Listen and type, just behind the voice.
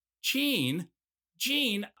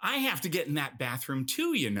Gene, I have to get in that bathroom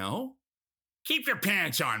too, you know. Keep your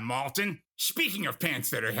pants on, Malton. Speaking of pants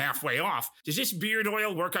that are halfway off, does this beard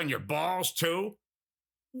oil work on your balls too?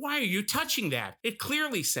 Why are you touching that? It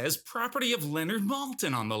clearly says property of Leonard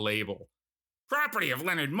Maltin on the label. Property of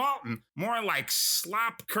Leonard Maltin? More like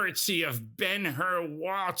slop curtsy of Ben-Hur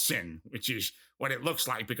Walton, which is what it looks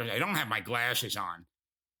like because I don't have my glasses on.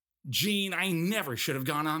 Gene, I never should have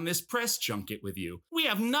gone on this press junket with you. We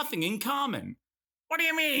have nothing in common. What do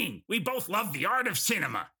you mean? We both love the art of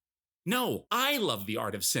cinema. No, I love the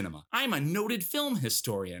art of cinema. I'm a noted film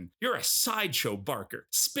historian. You're a sideshow barker,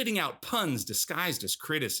 spitting out puns disguised as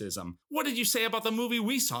criticism. What did you say about the movie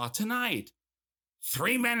we saw tonight?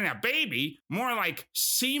 3 Men and a Baby? More like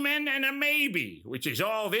Seamen and a Maybe, which is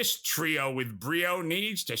all this trio with brio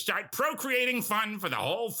needs to start procreating fun for the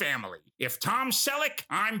whole family. If Tom Selleck,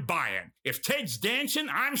 I'm buying. If Ted's dancing,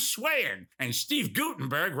 I'm swaying. And Steve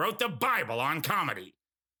Guttenberg wrote the Bible on comedy.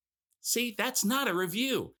 See, that's not a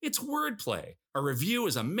review. It's wordplay. A review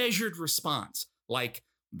is a measured response. Like,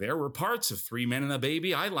 there were parts of 3 Men and a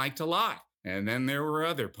Baby I liked a lot. And then there were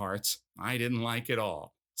other parts I didn't like at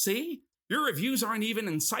all. See? Your reviews aren't even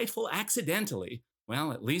insightful accidentally.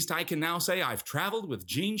 Well, at least I can now say I've traveled with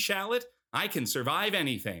Gene Shalit. I can survive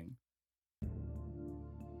anything.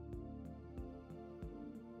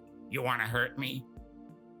 You want to hurt me?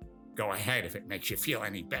 Go ahead if it makes you feel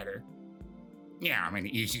any better. Yeah, I'm an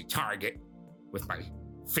easy target with my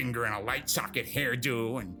finger in a light socket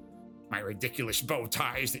hairdo and my ridiculous bow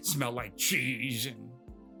ties that smell like cheese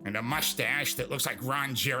and a mustache that looks like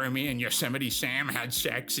Ron Jeremy and Yosemite Sam had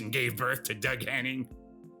sex and gave birth to Doug Henning.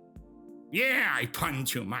 Yeah, I pun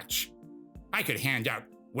too much. I could hand out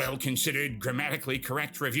well-considered, grammatically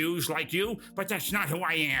correct reviews like you, but that's not who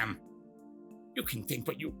I am. You can think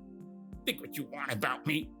what you want about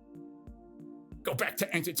me. Go back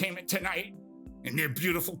to Entertainment Tonight and their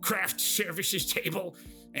beautiful craft services table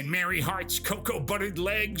and Mary Hart's cocoa buttered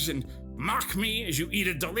legs and mock me as you eat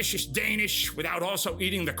a delicious Danish without also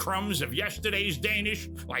eating the crumbs of yesterday's Danish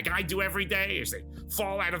like I do every day as they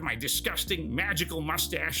fall out of my disgusting magical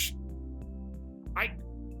mustache.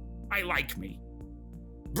 I like me.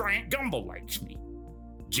 Bryant Gumbel likes me.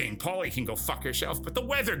 Jane Pauley can go fuck herself, but the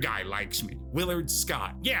weather guy likes me. Willard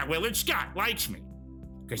Scott. Yeah, Willard Scott likes me.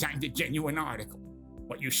 Because I'm the genuine article.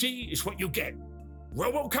 What you see is what you get.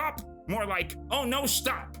 RoboCop? More like, oh no,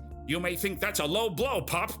 stop. You may think that's a low blow,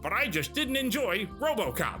 pup, but I just didn't enjoy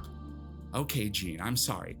RoboCop. Okay, Gene, I'm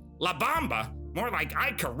sorry. La Bamba? More like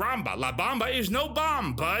ay caramba. La Bamba is no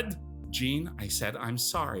bomb, bud. Gene, I said I'm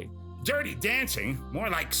sorry. Dirty Dancing? More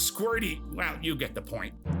like squirty. Well, you get the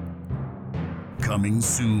point. Coming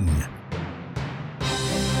soon.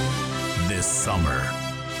 This summer.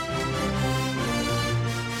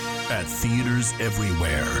 At theaters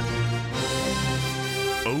everywhere.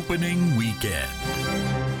 Opening weekend.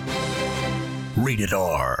 Rated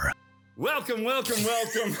R. Welcome. Welcome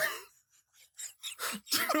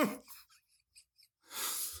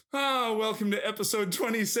to episode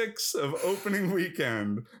 26 of Opening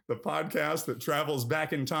Weekend, the podcast that travels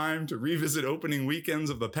back in time to revisit opening weekends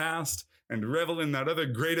of the past and revel in that other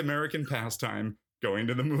great American pastime, going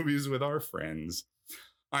to the movies with our friends.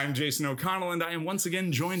 I'm Jason O'Connell, and I am once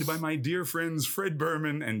again joined by my dear friends Fred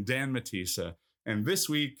Berman and Dan Matissa. And this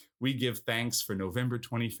week, we give thanks for November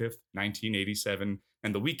 25th, 1987,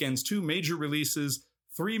 and the weekend's two major releases,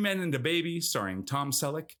 3 Men and a Baby, starring Tom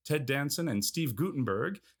Selleck, Ted Danson, and Steve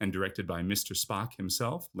Guttenberg, and directed by Mr. Spock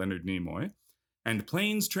himself, Leonard Nimoy, and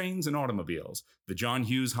Planes, Trains, and Automobiles, the John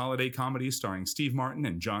Hughes holiday comedy starring Steve Martin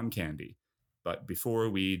and John Candy. But before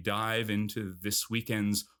we dive into this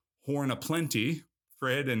weekend's Horn Aplenty,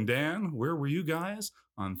 Fred and Dan, where were you guys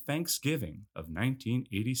on Thanksgiving of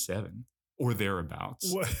 1987? Or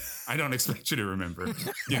thereabouts. What? I don't expect you to remember.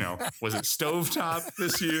 Was it stovetop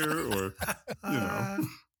this year or,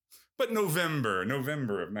 But November of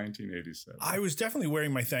 1987. I was definitely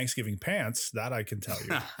wearing my Thanksgiving pants. That I can tell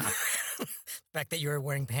you. The fact that you were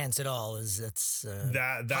wearing pants at all that's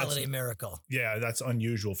holiday miracle. Yeah, that's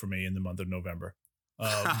unusual for me in the month of November. So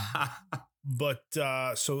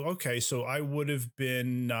I would have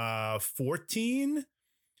been 14.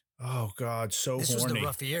 Oh God, so this horny. This was the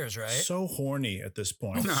rough years, right? So horny at this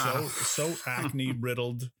point. so acne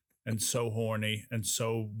riddled and so horny and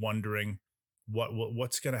so wondering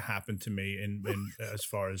what's going to happen to me in as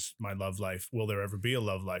far as my love life. Will there ever be a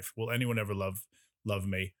love life? Will anyone ever love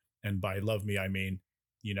me? And by love me, I mean,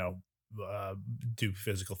 do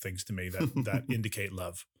physical things to me that indicate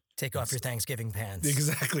love. Take off your Thanksgiving pants.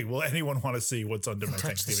 Exactly. Will anyone want to see what's under my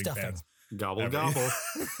Thanksgiving pants? Gobble, gobble.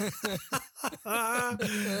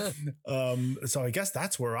 So I guess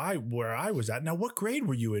that's where I was at. Now, what grade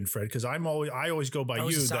were you in, Fred? Because I always go by you. I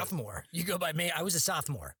was a sophomore. You go by me. I was a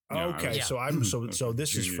sophomore. Okay, yeah. So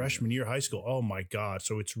this is freshman year high school. Oh my God!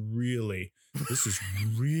 So this is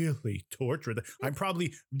really torture.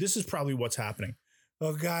 This is probably what's happening.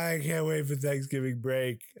 Oh God, I can't wait for Thanksgiving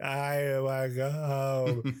break. I want to go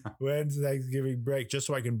home. When's Thanksgiving break? Just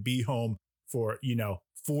so I can be home for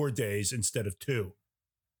 4 days instead of 2.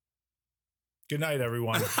 Good night,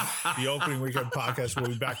 everyone. The opening weekend podcast will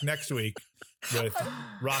be back next week with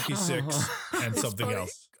Rocky 6 and something funny.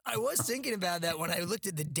 else. I was thinking about that when I looked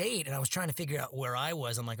at the date and I was trying to figure out where I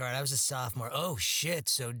was. I'm like, all right, I was a sophomore. Oh shit.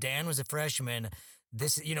 So Dan was a freshman.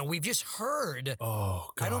 This, we've just heard. Oh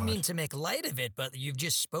God. I don't mean to make light of it, but you've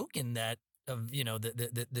just spoken that of,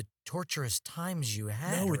 the torturous times you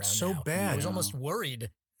had. No, it's so now. bad. I was almost worried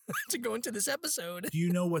to go into this episode. Do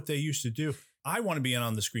you know what they used to do? I want to be in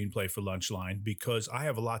on the screenplay for Lunchline because I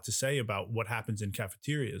have a lot to say about what happens in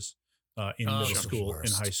cafeterias in middle school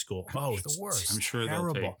and high school. Oh, it's the worst. I'm sure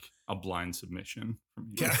terrible. they'll take a blind submission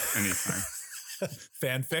from you anytime.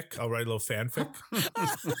 Fanfic. I'll write a little fanfic.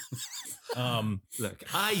 Look,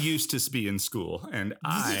 I used to be in school and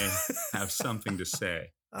I have something to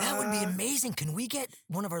say. That would be amazing. Can we get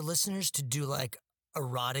one of our listeners to do like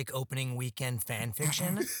erotic opening weekend fan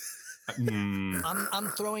fiction? I'm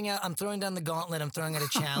throwing down the gauntlet. I'm throwing out a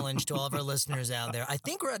challenge to all of our listeners out there. I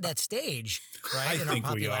think we're at that stage, right? In our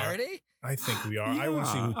popularity. I think we are. Yeah. I want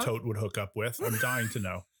to see who Tote would hook up with. I'm dying to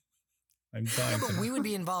know. But we would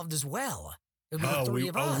be involved as well. It would be the three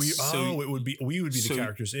of us. We would be the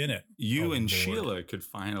characters in it. You and Sheila could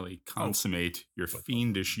finally consummate your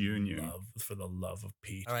fiendish union. For the love of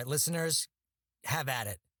Pete. All right, listeners, have at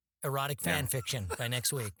it. Erotic fan fiction by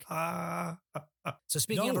next week. So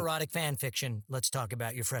speaking of erotic fan fiction, let's talk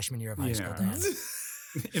about your freshman year of high school, Dan.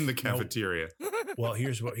 In the cafeteria. Well,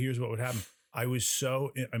 here's what would happen.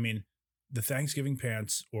 The Thanksgiving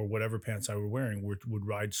pants or whatever pants I were wearing would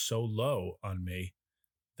ride so low on me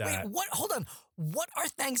that. Wait, what? Hold on. What are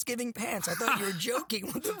Thanksgiving pants? I thought you were joking.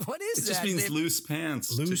 What is that? It just means loose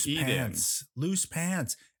pants. Loose pants. Loose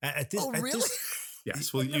pants. Really?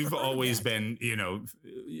 Yes. Well, you've always been,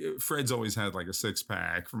 Fred's always had like a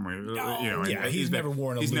 6-pack from where, he's never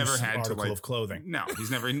worn a loose article of clothing. No,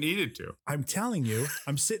 he's never needed to. I'm telling you,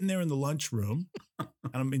 I'm sitting there in the lunchroom and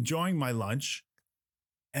I'm enjoying my lunch.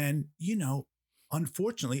 And,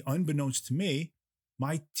 unfortunately, unbeknownst to me,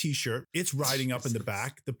 my T-shirt, it's riding up in the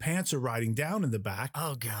back. The pants are riding down in the back.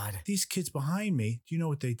 Oh, God. These kids behind me, do you know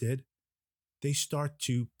what they did? They start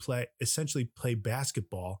to essentially play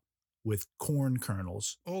basketball with corn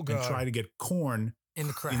kernels. Oh, God. And try to get corn in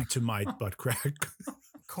the crack. Into my butt crack.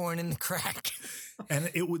 Corn in the crack. And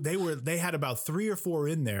they had about 3 or 4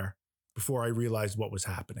 in there before I realized what was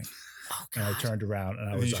happening. Oh, God. And I turned around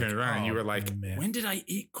and you turned around and you were like, man. When did I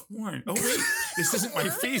eat corn? Oh, wait, this isn't my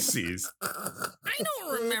feces. I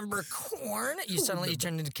don't remember corn. You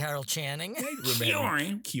turned into Carol Channing.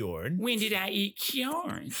 Corn. When did I eat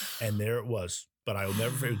corn? And there it was. But I will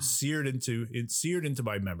never forget. It's seared into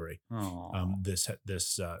my memory. This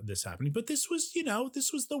happening. But this was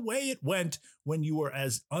the way it went when you were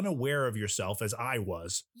as unaware of yourself as I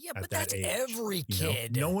was. Yeah, but that's every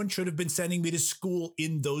kid. No one should have been sending me to school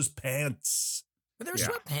in those pants. But they were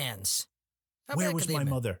sweatpants. Where was my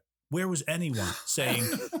mother? Where was anyone saying,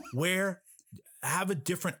 have a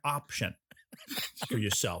different option for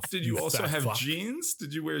yourself? Did you also have jeans?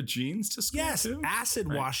 Did you wear jeans to school? Yes, too?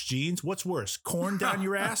 Acid wash jeans. What's worse, corn down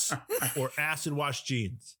your ass or acid wash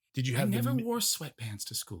jeans? Did you have? I never wore sweatpants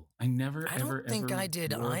to school. I don't think I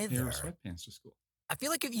did either. Sweatpants to school. I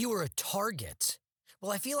feel like if you were a target.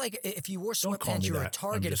 Well, I feel like if you wore sweatpants, you were a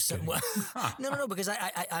target of someone. No, because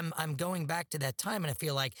I'm going back to that time, and I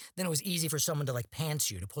feel like then it was easy for someone to pants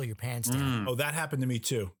you, to pull your pants down. Oh, that happened to me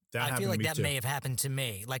too. I feel like that may have happened to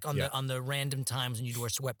me. Like on the random times when you'd wear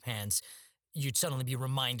sweatpants, you'd suddenly be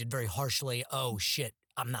reminded very harshly, oh shit,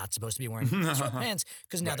 I'm not supposed to be wearing sweatpants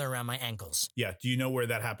because now they're around my ankles. Yeah. Do you know where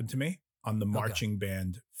that happened to me? On the marching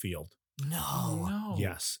band field. No.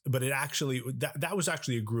 Yes. But it actually, that was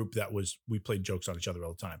actually a group we played jokes on each other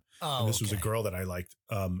all the time. Oh, and this was a girl that I liked.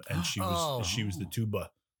 And she was the tuba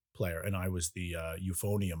player and I was the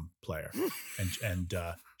euphonium player. and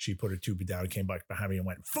she put her tuba down and came back behind me and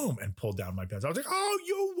went, boom, and pulled down my pants. I was like,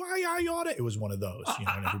 why I ought it? It was one of those,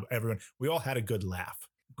 and everyone, we all had a good laugh.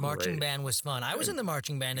 Marching band was fun. I was in the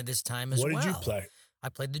marching band at this time as well. What did you play? I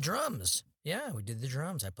played the drums. Yeah, we did the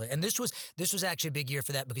drums. And this was actually a big year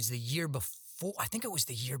for that because the year before, I think it was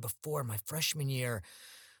the year before my freshman year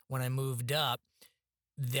when I moved up,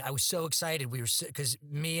 I was so excited. We were because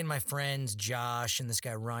me and my friends Josh and this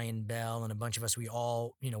guy Ryan Bell and a bunch of us, we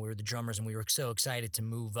all, we were the drummers, and we were so excited to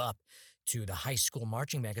move up to the high school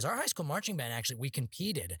marching band, because our high school marching band, actually, we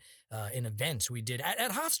competed in events. We did at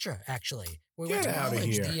Hofstra, actually. We went to Get outta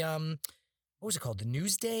college. here. The what was it called? The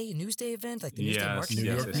Newsday event, like the Newsday Yes, marching New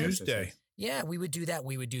band. York Newsday. Yeah, we would do that.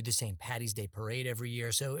 We would do the St. Patty's Day parade every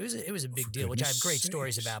year. So it was a big For deal, which I have goodness great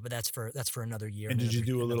stories sakes. about. But that's for another year. And did you another-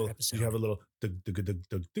 do a another little? episode. Did you have a little?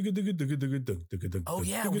 Oh,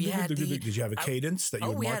 yeah, we had the- Did you have a cadence that you Oh,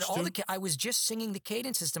 would we march had all to? the. I was just singing the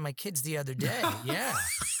cadences to my kids the other day. Yeah.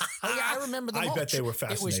 Oh, yeah, I remember them I all. bet they were It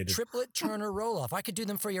fascinated. was triplet Turner roll off. I could do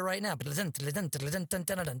them for you right now.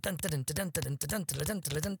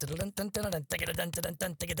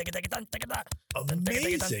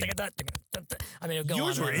 Amazing. I mean, it would go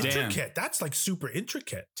Yours on were and on. intricate. That's like super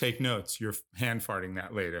intricate. Take notes. You're hand farting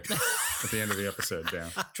that later at the end of the episode, Dan.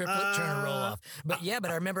 Triplet Turner roll off. But yeah,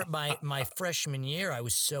 but I remember my freshman year, I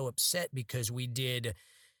was so upset because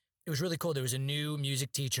it was really cool. There was a new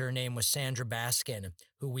music teacher. Her name was Sandra Baskin,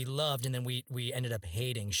 who we loved, and then we ended up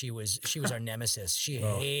hating. She was our nemesis. She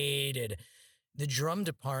hated the drum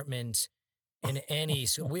department in any.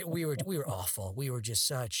 So we were awful. We were just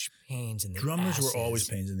such pains in the Drummers asses. were always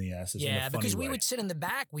pains in the asses. in a Yeah, funny because we way. would sit in the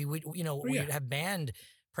back. We would we yeah. would have band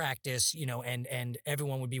practice, and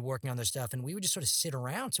everyone would be working on their stuff, and we would just sort of sit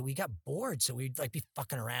around. So we got bored. So we'd like be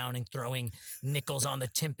fucking around and throwing nickels on the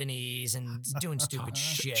timpanis and doing stupid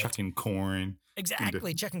shit. Chucking corn.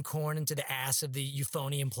 Exactly, chucking corn into the ass of the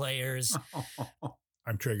euphonium players.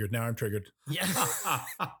 I'm triggered. Now I'm triggered. Yeah.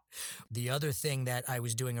 The other thing that I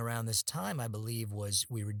was doing around this time, I believe, was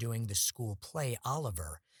we were doing the school play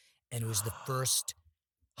Oliver, and it was the first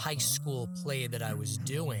high school play that I was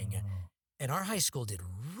doing. And our high school did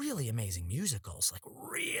really amazing musicals, like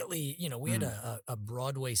really, we had a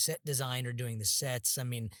Broadway set designer doing the sets. I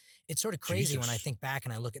mean, it's sort of crazy when I Jesus. think back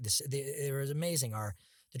and I look at this. It was amazing.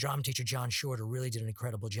 The drama teacher, John Shorter, really did an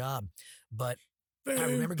incredible job. But I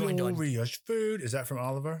remember going to Glorious food. Is that from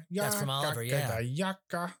Oliver? That's from Oliver, yeah.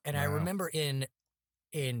 Yaka. And I remember in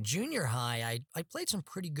junior high, I played some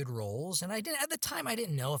pretty good roles, and at the time I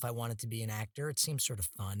didn't know if I wanted to be an actor. It seemed sort of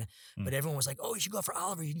fun, but everyone was like, "Oh, you should go for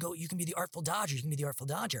Oliver. You can be the Artful Dodger. You can be the Artful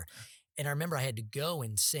Dodger." And I remember I had to go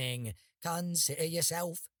and sing "Consider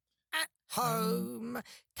Yourself at Home,"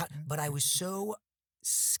 but I was so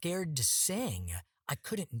scared to sing, I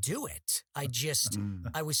couldn't do it.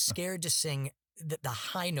 I was scared to sing the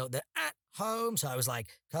high note, the "at home." So I was like,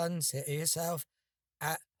 "Consider yourself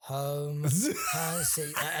at home."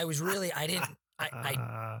 I was really, I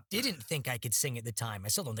didn't think I could sing at the time. I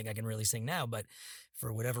still don't think I can really sing now, but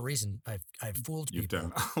for whatever reason, I've fooled You've people.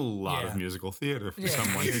 done a lot of Yeah. musical theater for Yeah.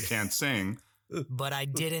 someone who can't sing. But I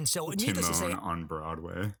didn't. So needless to say, Timon on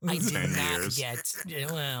Broadway. I did 10 not years.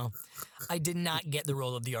 I did not get the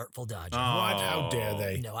role of the Artful Dodger. What? How dare Oh.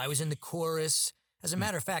 they? No, I was in the chorus. As a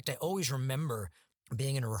matter of fact, I always remember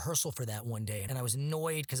being in a rehearsal for that one day, and I was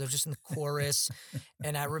annoyed because I was just in the chorus.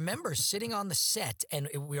 And I remember sitting on the set, and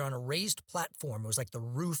we were on a raised platform. It was like the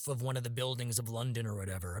roof of one of the buildings of London or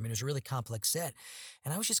whatever. I mean, it was a really complex set.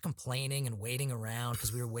 And I was just complaining and waiting around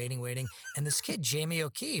because we were waiting. And this kid, Jamie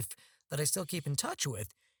O'Keefe, that I still keep in touch with,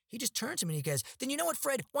 he just turns to me and he goes, "Then you know what,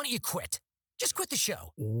 Fred? Why don't you quit? Just quit the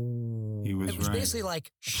show." He was It was right. basically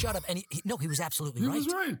like, "Shut up." And he was absolutely He right. was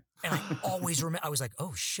right. And I always remember, I was like,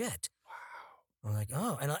 "Oh shit." I'm like,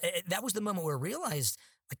 "Oh." And that was the moment where I realized,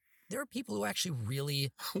 like, there are people who actually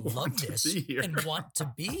really love Want to this be here. and want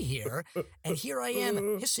to be here. And here I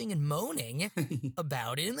am hissing and moaning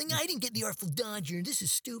about it. And like, I didn't get the Artful Dodger, and this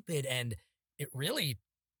is stupid. And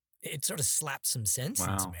it sort of slapped some sense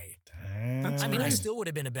into Wow. me. That's I mean, I great. still would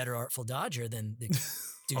have been a better Artful Dodger than the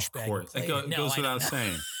douchebag. Of who course. played It it. No, goes I without don't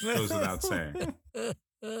saying. Goes without saying.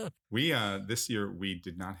 know. We this year we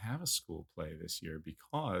did not have a school play this year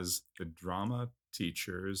because the drama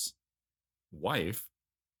teacher's wife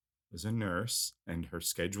was a nurse and her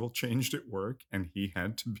schedule changed at work, and he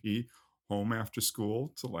had to be home after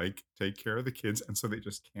school to like take care of the kids, and so they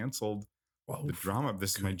just canceled the drama.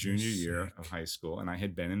 This is my junior goodness year sake. of high school, and I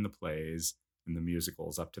had been in the plays and the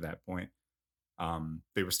musicals up to that point.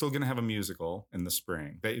 They were still going to have a musical in the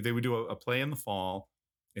spring. They would do a play in the fall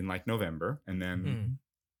in like November, and then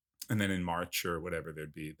Hmm. and then in March or whatever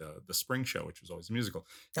there'd be the spring show, which was always a musical.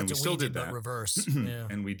 And That's we what still we did, did but that. reverse. Yeah.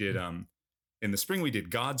 And we did in the spring we did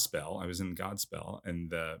Godspell. I was in Godspell,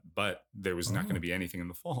 and but there was not going to be anything in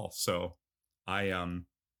the fall. So I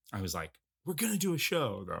was like, we're gonna do a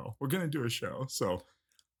show though. We're gonna do a show. So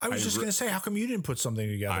I was I just wr- going to say, how come you didn't put something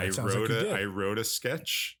together? I It sounds like wrote you did. I wrote a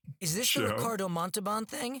sketch. Is this show. the Ricardo Montalban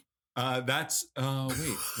thing? That's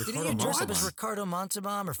wait. Did he dress up as Ricardo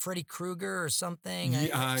Montalban or Freddy Krueger or something?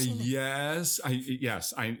 Yes.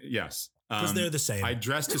 Because they're the same. I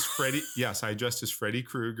dressed as Freddy. Yes, I dressed as Freddy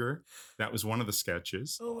Krueger. That was one of the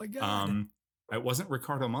sketches. Oh my God. It wasn't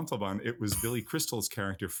Ricardo Montalban. It was Billy Crystal's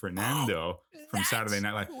character Fernando from Saturday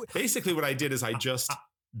Night Live. Basically, what I did is I just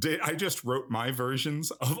wrote my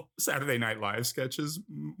versions of Saturday Night Live sketches,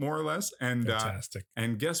 more or less. And fantastic.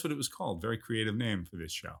 And guess what it was called? Very creative name for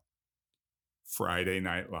this show. Friday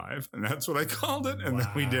Night Live, and that's what I called it. And then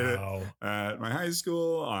we did it at my high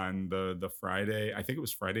school on the Friday. I think it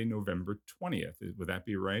was Friday, November 20th. Would that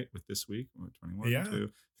be right with this week? 21, 2,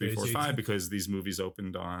 3, 4, 5, because these movies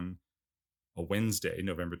opened on a Wednesday,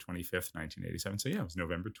 November 25th, 1987. So yeah, it was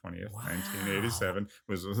November 20th, 1987. It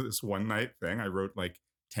was this one night thing. I wrote like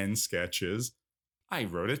 10 sketches. I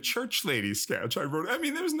wrote a church lady sketch. There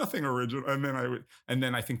was nothing original. And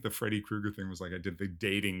then I think the Freddy Krueger thing was like, I did the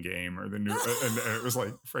dating game or the new, and it was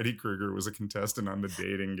like Freddy Krueger was a contestant on the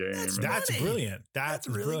dating game. That's brilliant. That's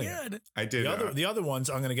really brilliant. Good. I did. The other ones,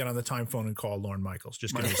 I'm going to get on the time phone and call Lorne Michaels.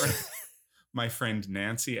 Just give me a second. My friend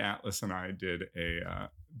Nancy Atlas and I did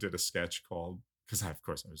a sketch called, because of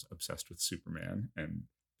course I was obsessed with Superman, and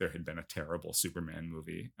there had been a terrible Superman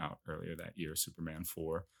movie out earlier that year, Superman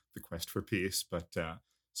 4, The Quest for Peace. But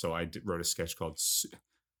so I wrote a sketch called,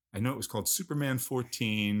 I know it was called Superman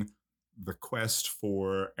 14, The Quest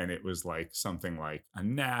for, and it was like something like a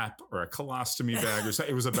nap or a colostomy bag or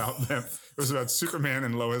something. It was about them. It was about Superman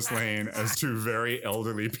and Lois Lane as two very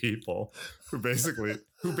elderly people who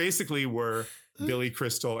basically were Billy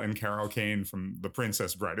Crystal and Carol Kane from The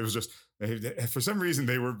Princess Bride. It was just, for some reason,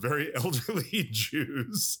 they were very elderly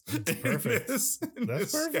Jews. That's perfect. That's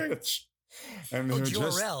perfect. Sketch. And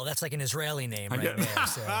Jor-El, that's like an Israeli name right there.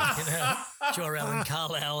 So, Jor-El and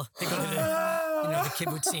Kal-El. They go to the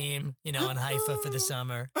kibbutzim, in Haifa for the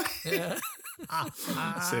summer. Yeah.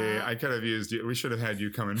 See, I could have used you. We should have had you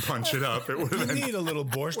come and punch it up. It would have need a little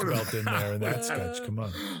borscht belt in there in that sketch. Come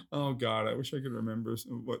on. Oh God, I wish I could remember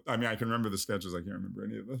I can remember the sketches. I can't remember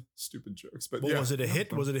any of the stupid jokes. But yeah. Was it a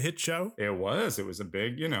hit? Was it a hit show? It was. It was a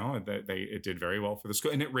big. It did very well for the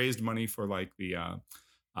school, and it raised money for like the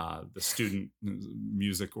student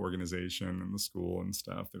music organization in the school and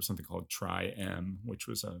stuff. There was something called Tri-M, which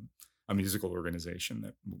was a musical organization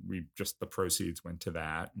that the proceeds went to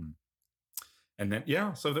that. And then,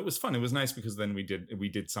 so that was fun. It was nice because then we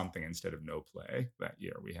did something instead of no play that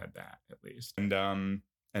year. We had that at least. And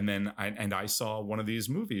then I saw one of these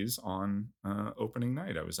movies on opening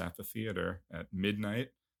night. I was at the theater at midnight,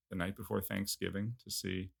 the night before Thanksgiving, to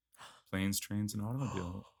see Planes, Trains, and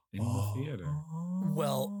Automobiles in the theater.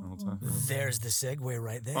 Well, there's the segue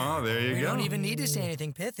right there. Oh, there you go. We don't even need to say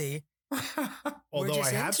anything pithy. Although I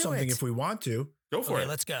have something if we want to. Go for it.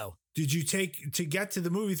 Let's go. Did you to get to the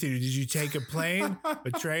movie theater, did you take a plane,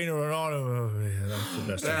 a train, or an automobile? Yeah, that's the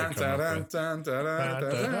best I could come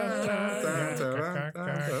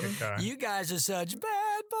up with. You guys are such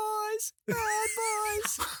bad boys. Bad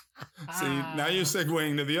boys. See, now you're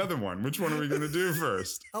segueing to the other one. Which one are we going to do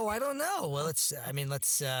first? Oh, I don't know. Well, let's any of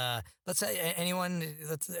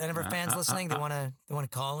our fans listening, they want to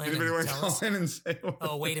call in. Anybody want to call in and say?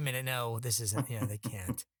 Oh, wait a minute. No, this isn't. They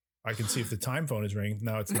can't. I can see if the time phone is ringing.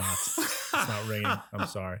 No, it's not. It's not ringing. I'm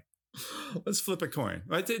sorry. Let's flip a coin.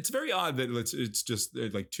 It's very odd that it's just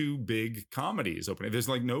like two big comedies opening. There's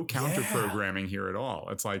like no counter programming here at all.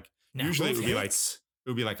 It's like usually it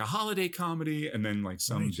would be like a holiday comedy and then like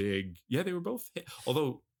some big. Yeah, they were both hit.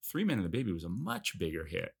 Although Three Men and a Baby was a much bigger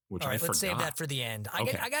hit, which I forgot. Let's save that for the end.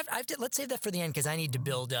 Let's save that for the end because I need to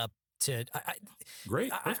build up.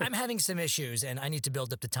 Great. I'm having some issues, and I need to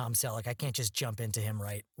build up to Tom Selleck. I can't just jump into him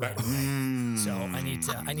right away. So I need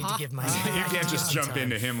to give myself. You can't just jump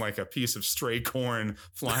into him like a piece of stray corn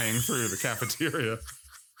flying through the cafeteria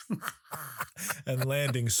and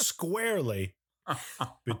landing squarely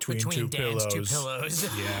between two Dan's pillows. 2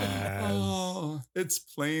 pillows. Yes. Oh, it's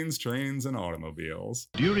Planes, Trains, and Automobiles.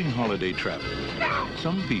 During holiday travel,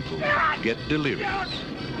 some people get delirious.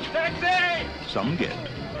 Some get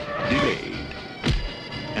delayed.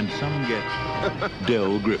 And some get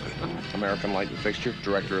Del Griffin. American Light and Fixture,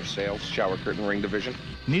 Director of Sales, Shower Curtain Ring Division.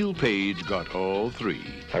 Neil Page got all three.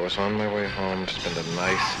 I was on my way home to spend a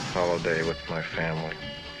nice holiday with my family.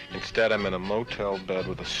 Instead, I'm in a motel bed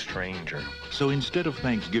with a stranger. So instead of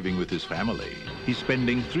Thanksgiving with his family, he's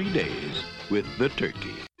spending 3 days with the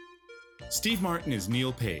turkey. Steve Martin is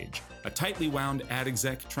Neil Page, a tightly wound ad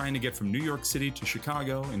exec trying to get from New York City to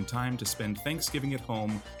Chicago in time to spend Thanksgiving at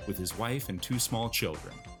home with his wife and 2 small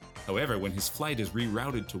children. However, when his flight is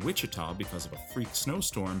rerouted to Wichita because of a freak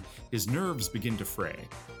snowstorm, his nerves begin to fray.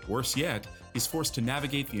 Worse yet, he's forced to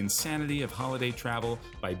navigate the insanity of holiday travel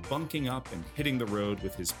by bunking up and hitting the road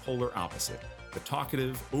with his polar opposite, the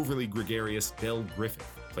talkative, overly gregarious Del Griffith,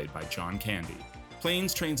 played by John Candy.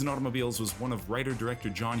 Planes, Trains, and Automobiles was one of writer-director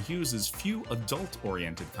John Hughes' few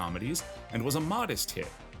adult-oriented comedies and was a modest hit,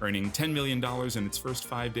 earning $10 million in its first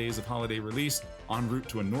 5 days of holiday release, en route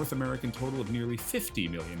to a North American total of nearly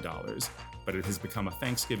 $50 million. But it has become a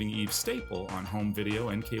Thanksgiving Eve staple on home video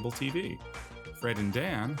and cable TV. Fred and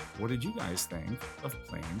Dan, what did you guys think of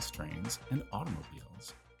Planes, Trains, and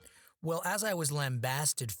Automobiles? Well, as I was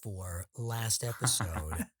lambasted for last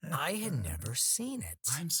episode, I had never seen it.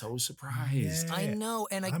 I'm so surprised. Yeah. I know,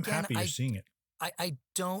 and I'm again, happy you're seeing it. I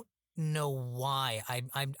don't know why.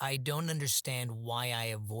 I don't understand why I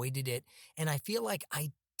avoided it, and I feel like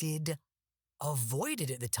I did avoid it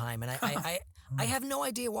at the time, and I have no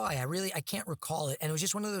idea why. I can't recall it, and it was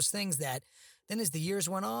just one of those things that then as the years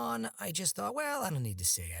went on, I just thought, well, I don't need to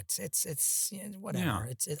see it. It's whatever.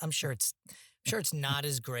 Yeah. I'm sure it's not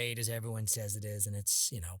as great as everyone says it is, and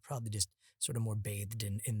it's probably just sort of more bathed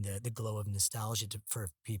in the glow of nostalgia for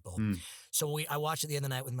people. So I watched it the other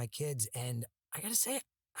night with my kids, and I gotta say,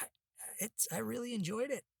 I really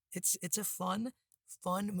enjoyed it. It's a fun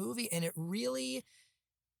movie, and it really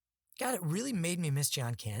made me miss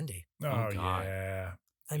John Candy. Oh, God. yeah.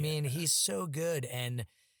 I mean, he's so good, and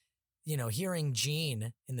hearing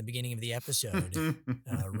Gene in the beginning of the episode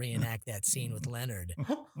reenact that scene with Leonard,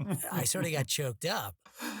 I sort of got choked up.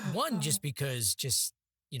 One, just because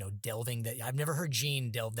delving that I've never heard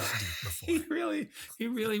Gene delve that deep before. He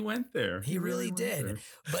really went there. He really went did. there.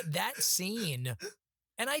 But that scene,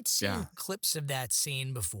 and I'd seen clips of that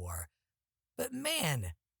scene before, but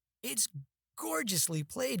man, it's gorgeously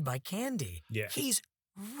played by Candy. Yeah. He's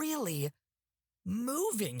really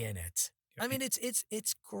moving in it. I mean,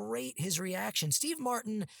 it's great, his reaction. Steve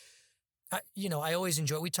Martin, I always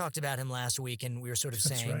enjoy, we talked about him last week, and we were sort of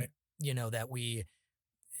saying, right. That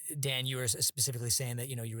Dan, you were specifically saying that,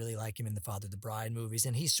 you really like him in the Father of the Bride movies,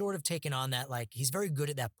 and he's sort of taken on that, like, he's very good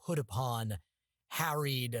at that put upon,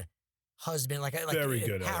 harried husband, like Very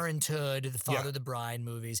good at it. Parenthood, the Father of the Bride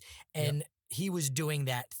movies, and he was doing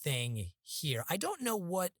that thing here. I don't know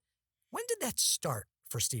when did that start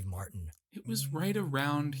for Steve Martin? It was right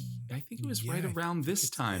around, I think it was right around this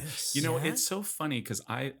time. It's so funny because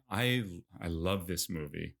I love this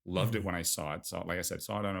movie. Loved it when I saw it. Like I said,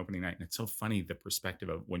 saw it on opening night. And it's so funny, the perspective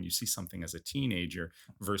of when you see something as a teenager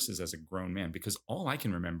versus as a grown man, because all I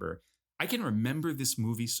can remember this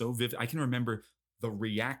movie so vivid. I can remember the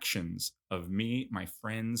reactions of me, my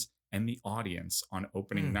friends, and the audience on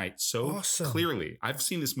opening night so clearly. I've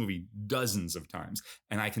seen this movie dozens of times,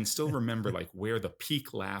 and I can still remember like where the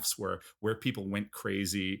peak laughs were, where people went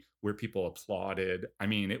crazy, where people applauded. I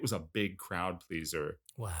mean, it was a big crowd pleaser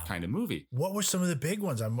kind of movie. What were some of the big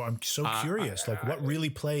ones? I'm so curious. Like what really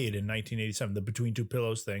played in 1987? The Between Two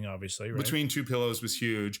Pillows thing, obviously, right? Between Two Pillows was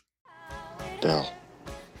huge. Del.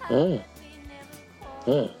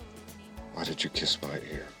 Why did you kiss my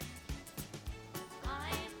ear?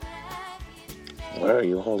 Why are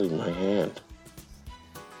you holding my hand?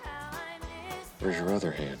 Where's your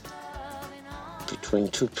other hand? Between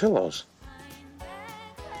two pillows.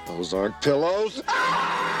 Those aren't pillows.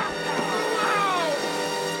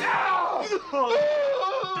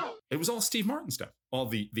 It was all Steve Martin stuff. All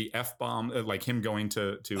the F-bomb, like him going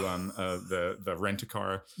to the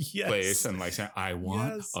rent-a-car place and like saying, I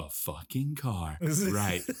want a fucking car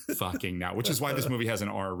right fucking now. Which is why this movie has an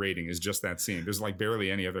R rating, is just that scene. There's like barely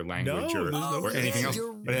any other language or anything else.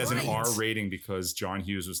 But it has an R rating because John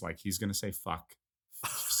Hughes was like, he's going to say fuck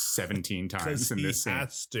 17 times in this scene.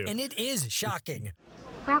 Has to. And it is shocking.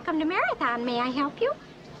 Welcome to Marathon. May I help you?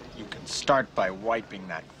 You can start by wiping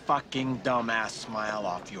that fucking dumbass smile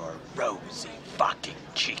off your rosy fucking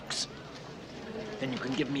cheeks. Then you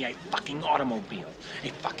can give me a fucking automobile, a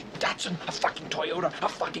fucking Datsun, a fucking Toyota, a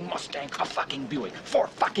fucking Mustang, a fucking Buick, 4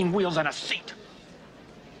 fucking wheels and a seat.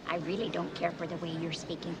 I really don't care for the way you're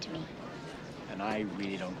speaking to me. And I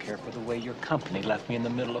really don't care for the way your company left me in the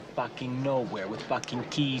middle of fucking nowhere with fucking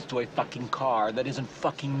keys to a fucking car that isn't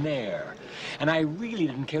fucking there. And I really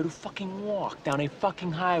didn't care to fucking walk down a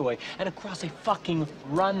fucking highway and across a fucking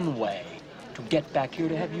runway to get back here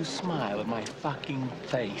to have you smile at my fucking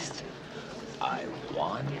face. I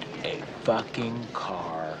want a fucking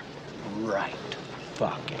car right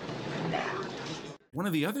fucking now. One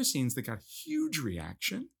of the other scenes that got huge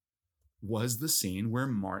reaction was the scene where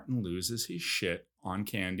Martin loses his shit on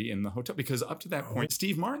Candy in the hotel, because up to that point,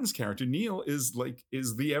 Steve Martin's character, Neil, is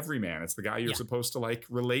the everyman. It's the guy you're supposed to like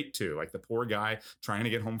relate to, like the poor guy trying to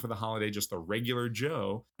get home for the holiday, just a regular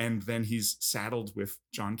Joe. And then he's saddled with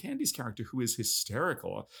John Candy's character, who is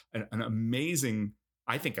hysterical, an amazing,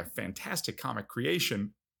 I think a fantastic comic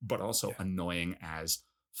creation, but also annoying as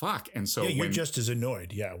fuck. And so you're just as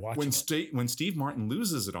annoyed. Yeah. When Steve Martin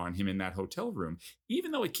loses it on him in that hotel room,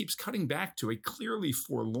 even though it keeps cutting back to a clearly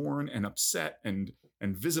forlorn and upset and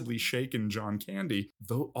visibly shaken John Candy,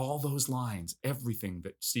 though all those lines, everything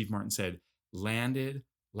that Steve Martin said landed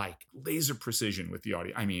like laser precision with the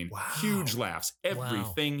audio. I mean, huge laughs.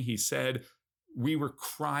 Everything he said, we were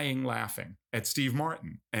crying laughing at Steve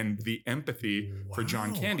Martin and the empathy for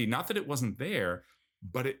John Candy. Not that it wasn't there,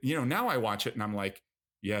 but it, now I watch it and I'm like,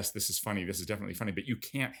 yes, this is funny. This is definitely funny, but you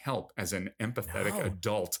can't help as an empathetic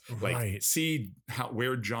adult, see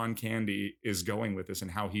where John Candy is going with this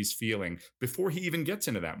and how he's feeling before he even gets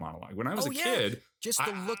into that monologue. When I was a kid, just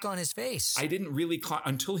the look on his face, I didn't really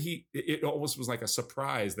until it almost was like a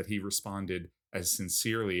surprise that he responded as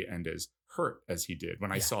sincerely and as hurt as he did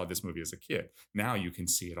when I saw this movie as a kid. Now you can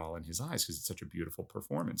see it all in his eyes because it's such a beautiful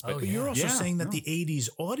performance. But you're also saying that the 80s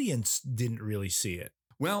audience didn't really see it.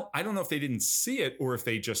 Well, I don't know if they didn't see it or if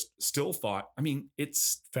they just still thought, I mean, it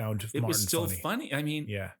was still funny. I mean,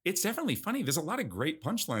 it's definitely funny. There's a lot of great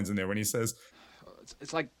punchlines in there when he says,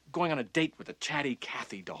 it's like going on a date with a chatty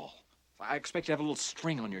Cathy doll. I expect you to have a little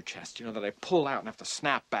string on your chest, that I pull out and have to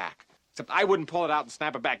snap back. Except I wouldn't pull it out and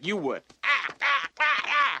snap it back. You would.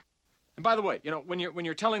 And by the way, when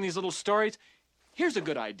you're telling these little stories, here's a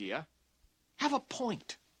good idea. Have a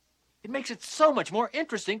point. It makes it so much more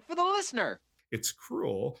interesting for the listener. It's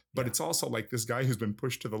cruel, but it's also like this guy who's been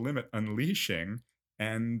pushed to the limit unleashing,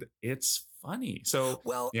 and it's funny. So,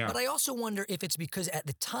 but I also wonder if it's because at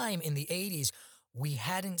the time in the 80s, we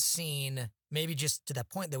hadn't seen, maybe just to that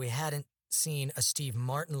point, that we hadn't seen a Steve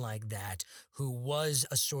Martin like that, who was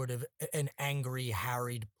a sort of an angry,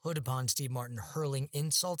 harried, put upon Steve Martin, hurling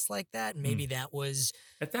insults like that. Maybe that was...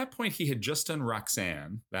 At that point, he had just done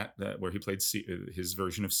Roxanne, that where he played his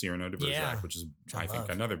version of Cyrano de Bergerac, which is, I think,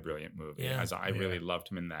 another brilliant movie. As I really loved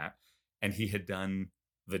him in that. And he had done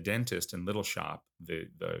The Dentist and Little Shop the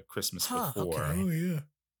Christmas before. Okay. Oh, yeah.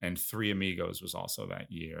 And Three Amigos was also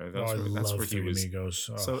that year. That's where he was. Amigos.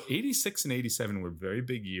 Oh. So 86 and 87 were very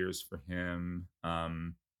big years for him.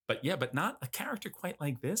 But not a character quite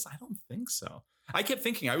like this. I don't think so. I kept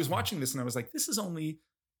thinking, I was watching this and I was like, this is only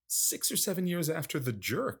 6 or 7 years after The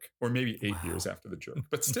Jerk, or maybe 8 years after The Jerk.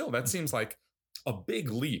 But still, that seems like a big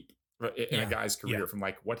leap in a guy's career from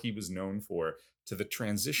like what he was known for to the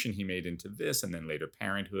transition he made into this, and then later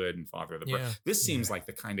Parenthood and Father of the Bride. This seems like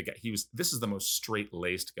the kind of guy this is the most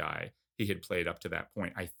straight-laced guy he had played up to that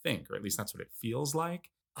point, I think, or at least that's what it feels like.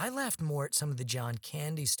 I laughed more at some of the John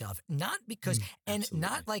Candy stuff, not because,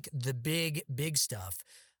 not like the big stuff.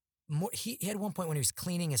 More, he had one point when he was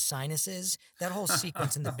cleaning his sinuses, that whole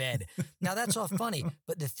sequence in the bed. Now that's all funny,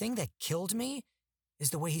 but the thing that killed me is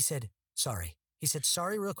the way he said, sorry. He said,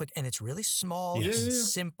 sorry, real quick. And it's really small and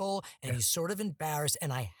simple. And he's sort of embarrassed.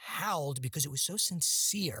 And I howled because it was so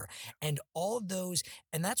sincere. And all of those,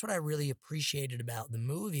 and that's what I really appreciated about the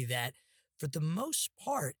movie, that for the most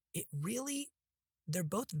part, they're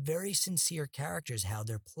both very sincere characters, how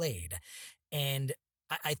they're played. And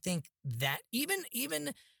I think that even,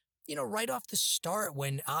 right off the start,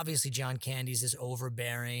 when obviously John Candy's this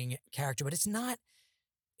overbearing character, but it's not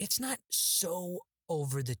so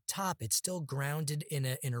over the top. It's still grounded in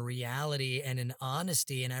a reality and an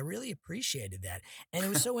honesty, and I really appreciated that. And it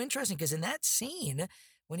was so interesting because in that scene,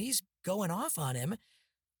 when he's going off on him,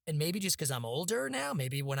 and maybe just because I'm older now,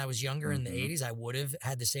 maybe when I was younger in the 80s, I would have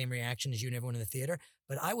had the same reaction as you and everyone in the theater,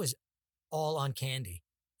 but I was all on Candy.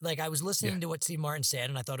 Like I was listening to what Steve Martin said,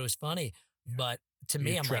 and I thought it was funny, but to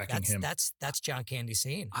me, I'm like, that's John Candy's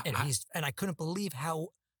scene, and I couldn't believe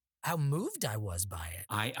how moved I was by it.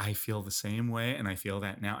 I feel the same way, and I feel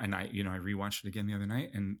that now. And I rewatched it again the other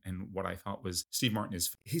night, and what I thought was Steve Martin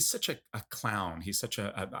he's such a clown. He's such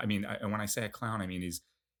and when I say a clown, I mean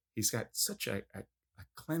he's got such a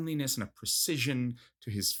cleanliness and a precision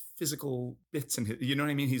to his physical bits, and you know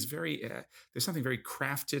what I mean. He's very there's something very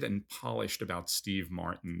crafted and polished about Steve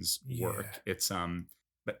Martin's work. It's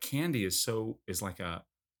but Candy is like a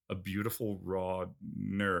beautiful raw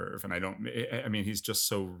nerve, and I mean he's just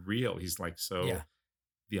so real. He's like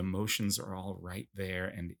the emotions are all right there,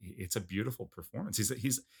 and it's a beautiful performance.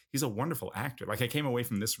 He's a wonderful actor. Like I came away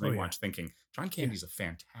from this rewatch thinking John Candy's a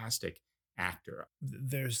fantastic actor.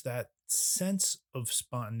 There's that sense of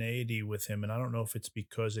spontaneity with him, and I don't know if it's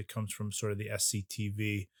because it comes from sort of the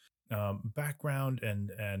SCTV background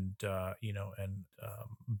and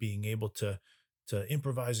being able to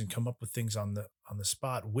improvise and come up with things on the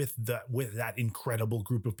spot with that incredible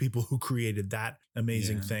group of people who created that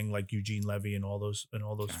amazing thing, like Eugene Levy and all those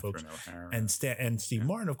folks. O'Hara. And Steve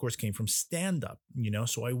Martin, of course, came from stand up,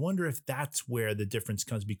 so I wonder if that's where the difference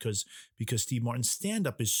comes, because Steve Martin's stand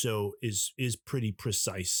up is pretty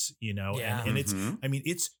precise, and it's, I mean,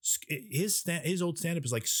 it's his old stand up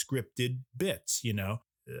is like scripted bits,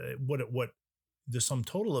 what the sum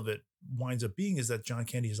total of it winds up being is that John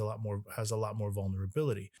Candy has a lot more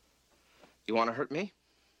vulnerability. You want to hurt me?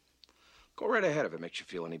 Go right ahead if it makes you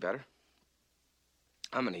feel any better.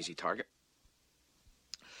 I'm an easy target.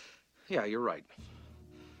 Yeah, you're right.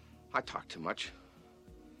 I talk too much.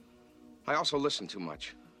 I also listen too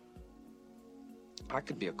much. I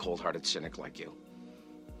could be a cold-hearted cynic like you.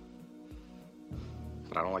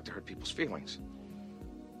 But I don't like to hurt people's feelings.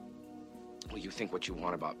 Well, you think what you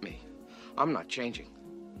want about me. I'm not changing.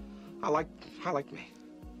 I like me.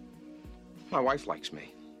 My wife likes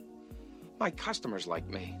me. My customers like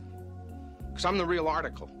me. Because I'm the real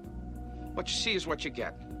article. What you see is what you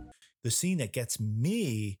get. The scene that gets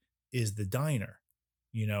me is the diner,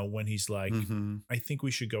 when he's like, I think we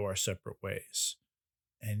should go our separate ways.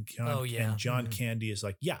 And John Candy is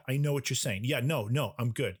like, yeah, I know what you're saying. Yeah, no,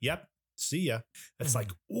 I'm good. Yep. See ya. That's like,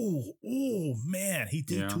 oh man, he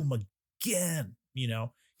did it to him again.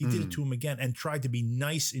 He did it to him again and tried to be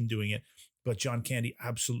nice in doing it. But John Candy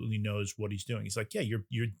absolutely knows what he's doing. He's like, yeah,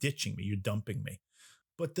 you're ditching me. You're dumping me.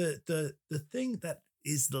 But the thing that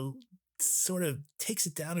is the sort of takes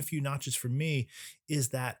it down a few notches for me is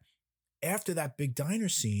that after that big diner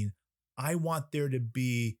scene, I want there to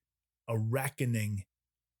be a reckoning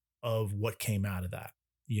of what came out of that.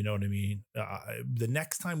 You know what I mean? The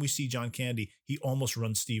next time we see John Candy, he almost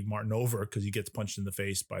runs Steve Martin over because he gets punched in the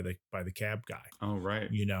face by the cab guy. Oh, right.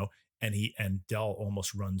 And Del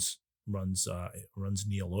almost runs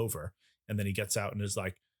Neil over, and then he gets out and is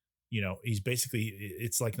like, he's basically,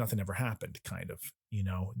 it's like nothing ever happened, kind of.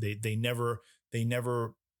 They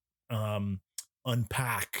never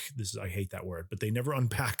unpack this. I hate that word, but they never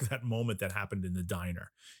unpack that moment that happened in the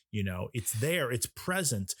diner. It's there, it's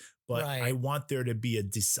present, but right. I want there to be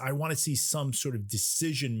I want to see some sort of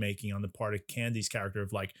decision making on the part of Candy's character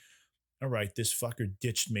of like, all right, this fucker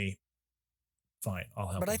ditched me. Fine, I'll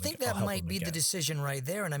help him. But I think that might be the decision right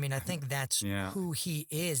there. And I mean, I think that's who he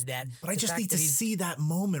is. But I just need to see that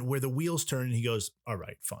moment where the wheels turn and he goes, all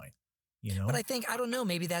right, fine. But I don't know,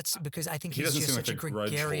 maybe that's because I think he's just such a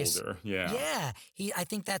gregarious. Yeah. I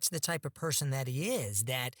think that's the type of person that he is,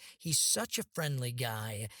 that he's such a friendly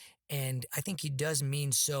guy. And I think he does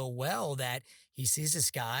mean so well that he sees this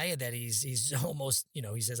guy that he's almost,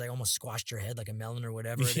 he says, I almost squashed your head like a melon or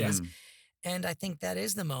whatever it is. And I think that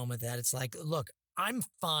is the moment that it's like, look, I'm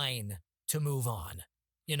fine to move on.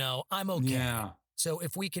 I'm okay. Yeah. So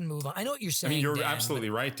if we can move on, I know what you're saying. I mean, you're Dan,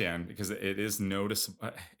 absolutely right, Dan, because it is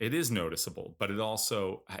noticeable. It is noticeable, but it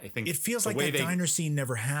also, I think, it feels like that diner scene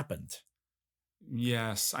never happened.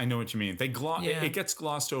 Yes, I know what you mean. It gets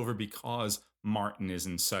glossed over because Martin is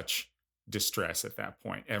in such distress at that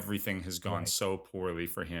point. Everything has gone so poorly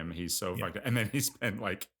for him. He's so fucked up, and then he's been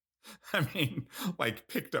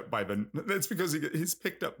picked up by that's because he's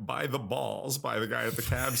picked up by the balls by the guy at the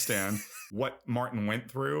cab stand. What Martin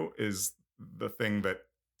went through is the thing that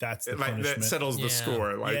settles the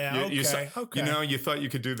score. You thought you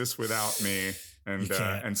could do this without me,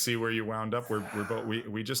 and see where you wound up.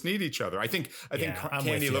 We just need each other. I think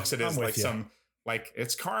Candy looks at it as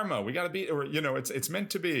it's karma. We got to be, or it's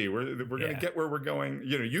meant to be. We're going to get where we're going.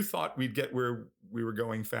 You thought we'd get where we were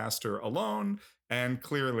going faster alone, and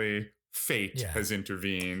clearly fate has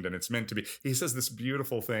intervened, and it's meant to be. He says this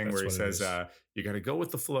beautiful thing where he says, you got to go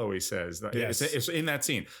with the flow. He says, it's in that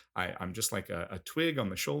scene. I'm just like a twig on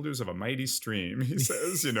the shoulders of a mighty stream. He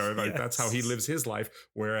says, that's how he lives his life.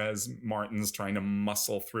 Whereas Martin's trying to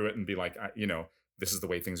muscle through it and be like, this is the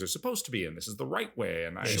way things are supposed to be, and this is the right way.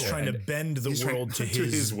 And he's trying to bend the world to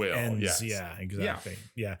his will. Ends. Yes. Yeah, exactly.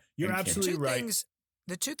 Yeah, you're absolutely right.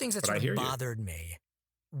 The two things that sort of bothered me.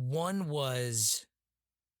 One was,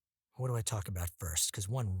 what do I talk about first? Because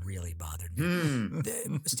one really bothered me.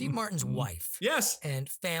 Steve Martin's wife. Yes. And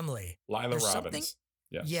family. Lila Robbins.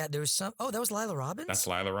 Yes. Yeah, there was some. Oh, that was Lila Robbins? That's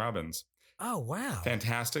Lila Robbins. Oh, wow.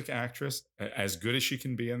 Fantastic actress. As good as she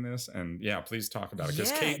can be in this. And please talk about it.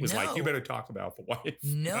 Because Kate was like, you better talk about the wife.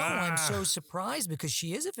 No, I'm so surprised because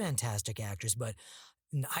she is a fantastic actress. But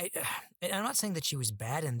I'm not saying that she was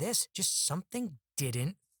bad in this. Just something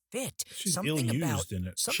didn't fit. She's ill-used in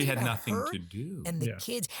it. She had nothing to do. And the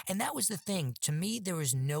kids. And that was the thing. To me, there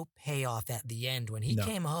was no payoff at the end. When he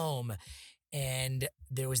came home And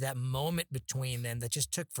there was that moment between them that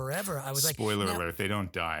just took forever. I was like, spoiler alert, they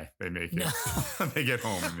don't die. They make it. They get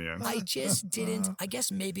home in the end. I just didn't. I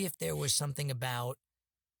guess maybe if there was something about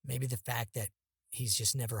maybe the fact that he's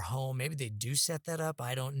just never home, maybe they do set that up.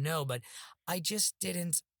 I don't know. But I just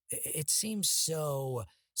didn't. It seems so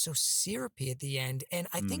syrupy at the end. And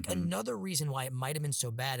I think another reason why it might have been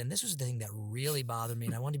so bad, and this was the thing that really bothered me,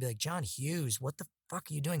 and I wanted to be like, John Hughes, what the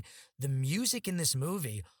fuck are you doing? The music in this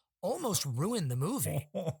movie almost ruined the movie.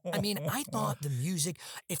 I mean, I thought the music,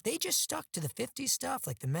 if they just stuck to the 50s stuff,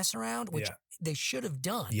 like the mess around, which they should have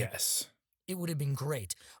done. Yes. It would have been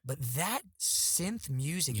great. But that synth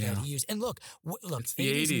music that he used, and look, it's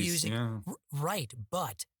the 80s music, right,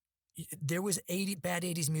 but there was bad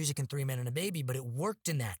 80s music in Three Men and a Baby, but it worked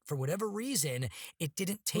in that. For whatever reason, it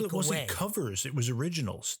didn't take away. It wasn't covers. It was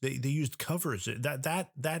originals. They used covers.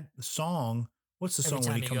 That song... What's the song Every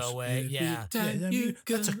when time he comes? Go away. Yeah.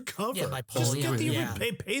 That's a cover. Yeah, by Paul Just Young.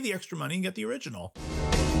 pay the extra money and get the original.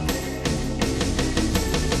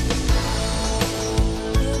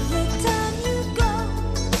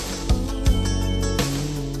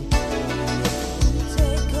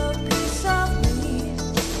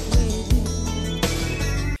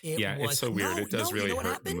 It's so weird. It does really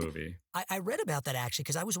hurt the movie. I read about that actually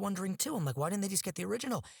because I was wondering too. I'm like, why didn't they just get the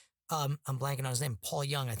original? I'm blanking on his name. Paul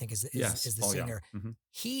Young, I think, is the Paul singer. Young.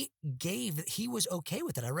 He was okay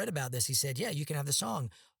with it. I read about this. He said, yeah, you can have the song.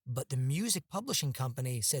 But the music publishing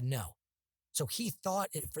company said no. So he thought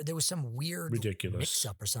there was some weird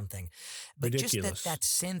mix-up or something. But just that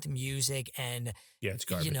synth music and, it's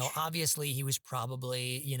garbage. Obviously he was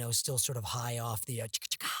probably, still sort of high off the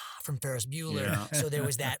from Ferris Bueller. Yeah. So there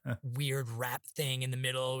was that weird rap thing in the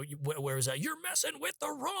middle where it was you're messing with the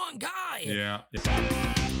wrong guy. Yeah. You're messing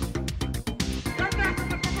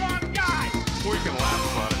with the wrong guy. We can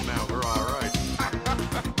laugh about it now. We're all right.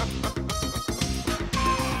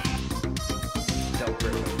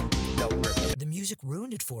 The music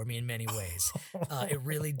ruined it for me in many ways. It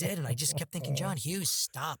really did. And I just kept thinking, John Hughes,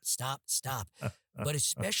 stop. But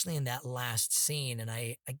especially in that last scene. And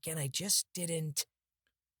I just didn't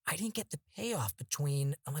get the payoff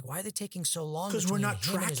between, I'm like, why are they taking so long? Because we're not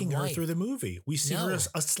tracking her through the movie. We see her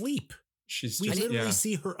asleep. We literally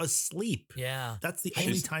see her asleep. Yeah. That's the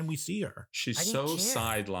only time we see her. She's so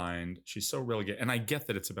sidelined. She's so relegated. And I get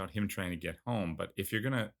that it's about him trying to get home. But if you're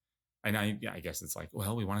going to, and I guess it's like,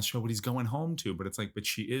 well, we want to show what he's going home to. But it's like,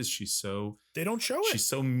 she's so. They don't show it. She's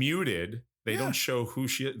so muted. They don't show who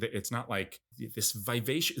she is. It's not like this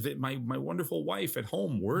vivacious, my wonderful wife at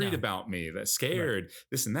home worried about me, that scared,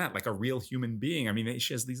 this and that, like a real human being. I mean,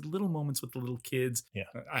 she has these little moments with the little kids. Yeah.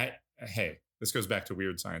 Hey, this goes back to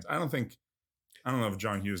Weird Science. I don't know if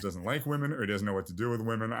John Hughes doesn't like women or he doesn't know what to do with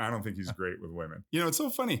women. I don't think he's great with women. It's so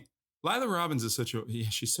funny. Lila Robbins is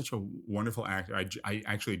she's such a wonderful actor. I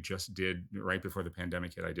actually just did, right before the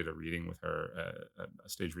pandemic hit, I did a reading with her, a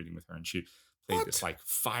stage reading with her, and she played this like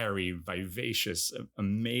fiery, vivacious,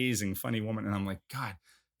 amazing, funny woman. And I'm like, God,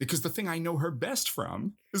 because the thing I know her best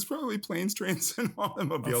from is probably Planes, Trains, and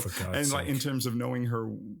Automobiles. And like in terms of knowing her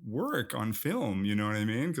work on film, you know what I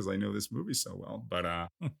mean? Because I know this movie so well. But I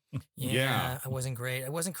wasn't great. I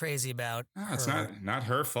wasn't crazy about her. It's not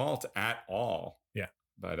her fault at all. Yeah.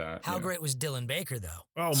 But how great was Dylan Baker though?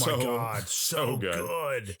 Oh my God, so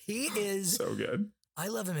good. He is so good. I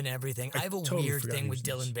love him in everything. I have a weird thing with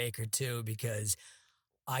Dylan Baker too because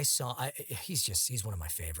he's one of my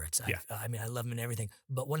favorites. I mean, I love him in everything.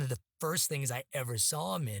 But one of the first things I ever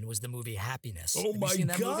saw him in was the movie Happiness. Oh my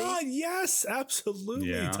God, yes,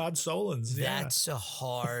 absolutely. Yeah. Todd Solondz. That's a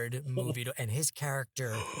hard movie and his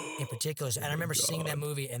character in particular. And I remember seeing that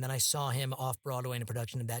movie, and then I saw him off Broadway in a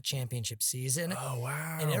production of that championship season. Oh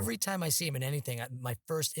wow! And every time I see him in anything, my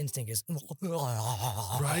first instinct is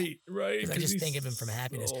right. Because I just think of him from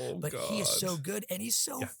Happiness. But he is so good, and he's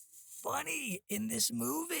so funny in this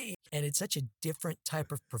movie, and it's such a different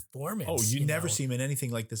type of performance. Oh, you never see him in anything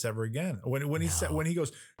like this ever again. When he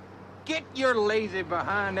goes, get your lazy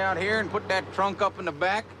behind out here and put that trunk up in the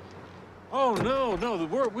back. Oh no,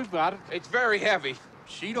 we've got it. It's very heavy.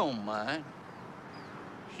 She don't mind.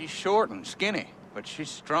 She's short and skinny, but she's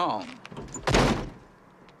strong.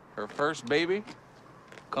 Her first baby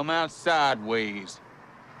come out sideways.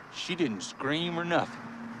 She didn't scream or nothing.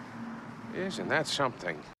 Isn't that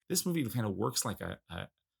something? This movie kind of works like a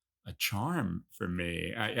charm for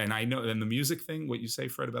me. And I know, and the music thing, what you say,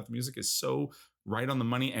 Fred, about the music is so right on the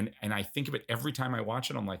money. And I think of it every time I watch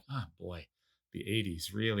it. I'm like, oh boy, the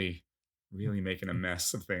 80s really making a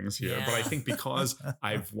mess of things here. Yeah. But I think because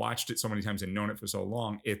I've watched it so many times and known it for so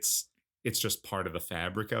long, it's it's just part of the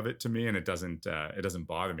fabric of it to me, and it doesn't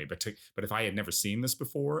bother me. But if I had never seen this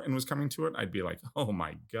before and was coming to it, I'd be like, oh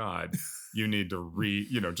my God, you need to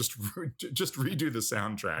just redo the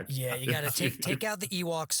soundtrack. Yeah, you got to take out the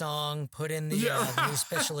Ewok song, put in the new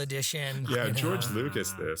special edition. Yeah, George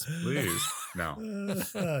Lucas, this please. No.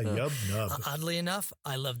 Yub nub. Oddly enough,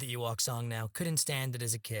 I love the Ewok song now. Couldn't stand it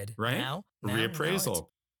as a kid. Right? Now Reappraisal.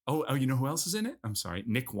 Oh, you know who else is in it? I'm sorry,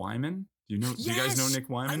 Nick Wyman. Do you guys know Nick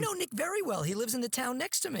Wyman? I know Nick very well. He lives in the town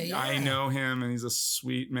next to me. Yeah. I know him, and he's a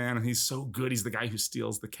sweet man, and he's so good. He's the guy who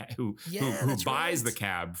steals the cab, who buys the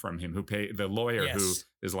cab from him, who pay the lawyer who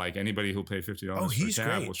is like, anybody who'll pay $50 for a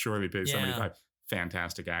cab will surely pay $75.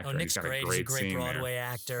 Fantastic actor. Oh, Nick's he's got great. a great, he's a great Broadway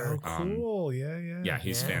actor. Oh, cool. Yeah,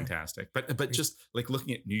 he's fantastic. But just like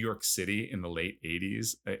looking at New York City in the late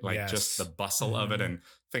 80s, just the bustle of it, and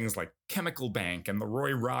things like Chemical Bank and the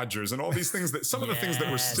Roy Rogers and all these things that some of the things that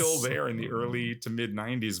were still there in the early to mid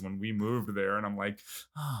 90s when we moved there. And I'm like,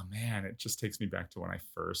 oh man, it just takes me back to when I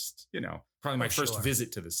first, probably my first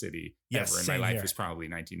visit to the city ever in my life was probably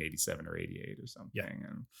 1987 or 88 or something. Yeah.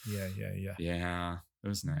 And Yeah. It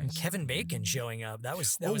was nice. Kevin Bacon showing up. That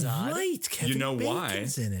was odd. Right. Kevin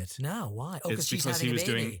Bacon's in it. No, why? Oh, it's because he was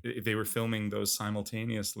they were filming those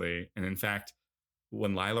simultaneously. And in fact, there's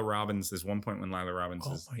one point when Lila Robbins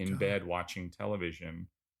is in bed watching television,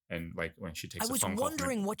 and like when she takes a phone call. I was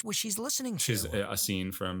wondering what she's listening to. She's a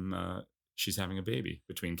scene from she's having a baby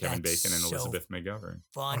between Kevin Bacon and Elizabeth McGovern.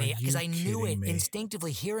 Funny, because I knew it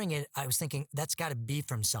instinctively. Hearing it, I was thinking that's got to be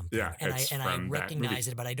from something. Yeah, and I recognize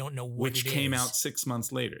it, but I don't know what Which came out 6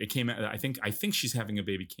 months later. It came out. I think She's Having a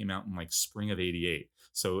Baby came out in like spring of '88.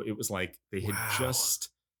 So it was like they had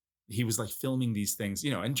he was like filming these things,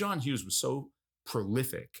 and John Hughes was so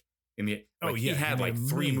prolific in the. He had like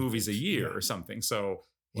 3 movies a year or something. So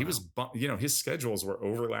he was, his schedules were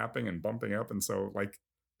overlapping and bumping up, and so like.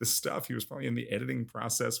 The stuff he was probably in the editing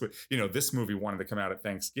process with, this movie wanted to come out at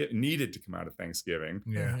Thanksgiving, needed to come out at Thanksgiving,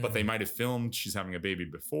 but they might have filmed She's Having a Baby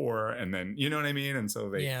before, and then you know what I mean, and so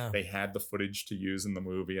they had the footage to use in the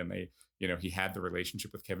movie, and they, he had the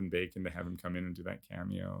relationship with Kevin Bacon to have him come in and do that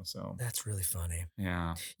cameo. So that's really funny.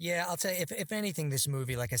 Yeah, I'll tell you, if anything, this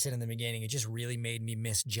movie, like I said in the beginning, it just really made me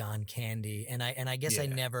miss John Candy, and I guess I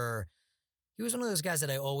never. He was one of those guys that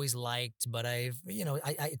I always liked, but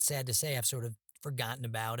it's sad to say I've sort of forgotten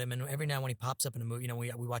about him, and every now when he pops up in a movie, we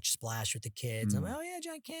watch Splash with the kids. I'm like, oh yeah,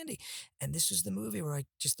 John Candy, and this is the movie where I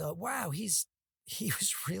just thought, wow, he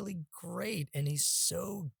was really great, and he's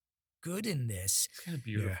so good in this. He's kind of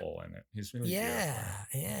beautiful in it. He's really beautiful.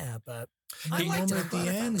 Yeah, but I liked it at the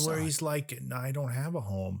end where he's like, no, I don't have a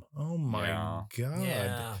home. Oh my God.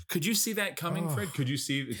 Yeah. Could you see that coming, Fred? Did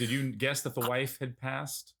you guess that the wife had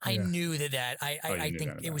passed? I knew that. I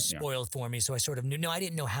think it was spoiled for me, so I sort of knew. No, I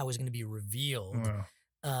didn't know how it was going to be revealed.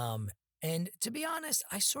 And to be honest,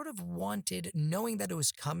 I sort of wanted, knowing that it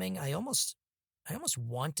was coming, I almost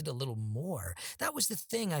wanted a little more. That was the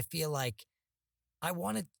thing. I feel like I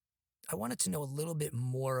wanted to know a little bit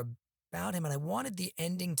more about him, and I wanted the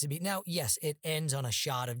ending to be, now, yes, it ends on a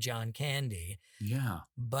shot of John Candy. Yeah.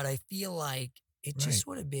 But I feel like it just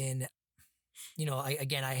would have been,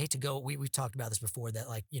 I hate to go, we've talked about this before, that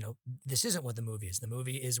like, this isn't what the movie is. The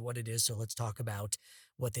movie is what it is, so let's talk about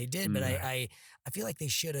what they did. But I feel like they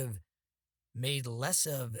should have made less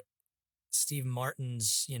of Steve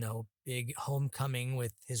Martin's, big homecoming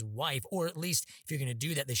with his wife, or at least if you're going to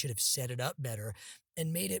do that, they should have set it up better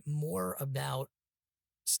and made it more about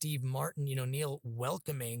Steve Martin, Neil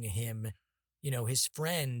welcoming him, his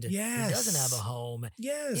friend who doesn't have a home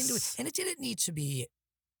into it. And it didn't need to be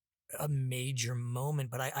a major moment,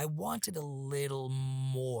 but I wanted a little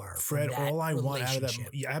more. Fred, all I want out of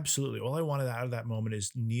that, absolutely. All I wanted out of that moment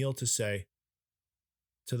is Neil to say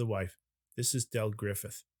to the wife, this is Del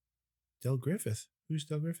Griffith. Del Griffith? Who's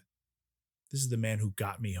Del Griffith? This is the man who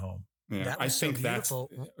got me home. Yeah, that was so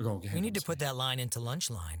beautiful. We need to put that line into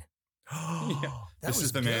Lunchline. This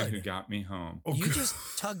is the man who got me home. You just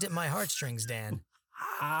tugged at my heartstrings, Dan.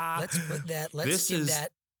 Let's put that.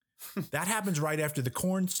 That happens right after the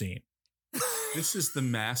corn scene. This is the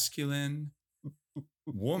masculine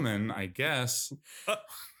woman, I guess,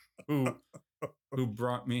 who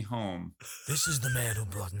brought me home. This is the man who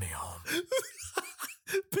brought me home.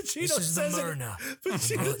 Pacino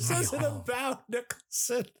says it about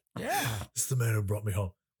Nicholson. Yeah. This is the man who brought me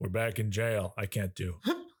home. We're back in jail. I can't do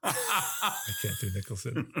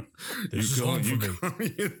Nicholson. This is home for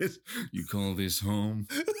me. You call this home?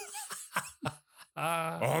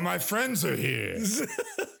 All my friends are here.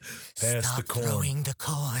 Pass the corn. Throwing the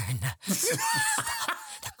corn.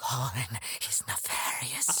 The corn is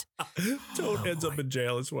nefarious. Toad ends up in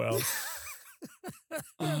jail as well.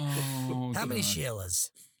 Oh, How many God. Sheilas?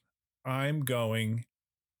 I'm going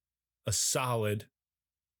a solid,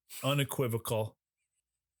 unequivocal,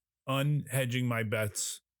 unhedging my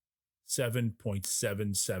bets,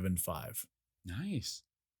 7.775. Nice.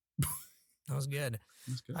 That was good.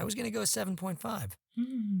 That's good. I was going to go 7.5.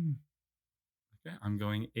 Okay, I'm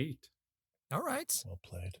going 8. All right. Well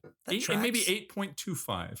played. That 8 and maybe tracks.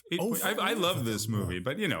 8.25. Oh, I love this more. movie,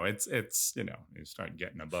 but it's you start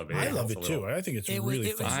getting above 8. I love it's it a too. little- I think it's It was, really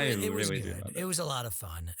it fun. was, I it was really do good. love It was a lot of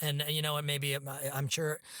fun. And you know what? Maybe I'm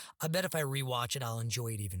sure, I bet if I rewatch it, I'll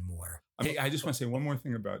enjoy it even more. I just want to say one more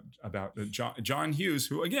thing about John Hughes,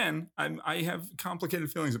 who again I have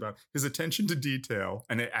complicated feelings about his attention to detail,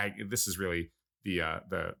 and this is really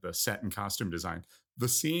the set and costume design. The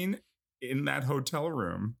scene in that hotel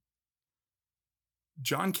room,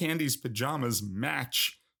 John Candy's pajamas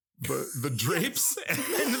match the drapes and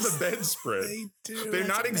the bedspread. They do. They're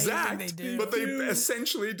not amazing, exact, they do. but they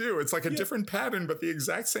essentially do. It's like a different pattern, but the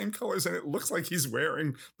exact same colors, and it looks like he's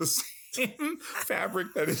wearing the same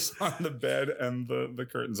fabric that is on the bed and the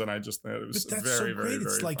curtains. And I just thought it was But that's very, so very, great.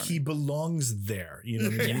 very It's like funny. he belongs there. You know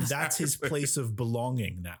what I mean? Yeah. That's his place of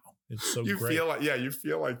belonging now. It's so you great.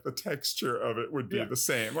 feel like the texture of it would be Yeah. the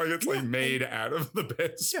same. Like it's like made out of the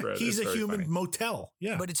bedspread. He's It's a very human funny. motel.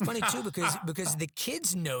 Yeah. But it's funny too because the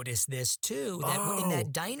kids notice this too. That in Oh.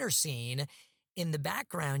 that diner scene, in the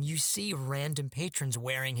background, you see random patrons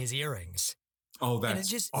wearing his earrings. Oh, And that's it's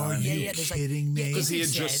just Are you there's kidding me? because he had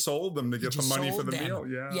said- just sold them to he get the just money for sold the them. meal.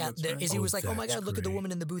 Yeah, that's right. He was like, "Oh my that's God, look at the great.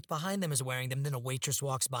 woman in the booth behind them is wearing them." Then a waitress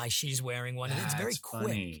walks by, she's wearing one, and it's very That's quick.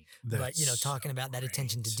 funny. But you know, That's talking so about that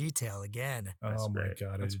attention to great. detail again. That's Oh my great.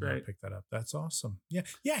 God, I That's did great. not pick that up. That's awesome. Yeah.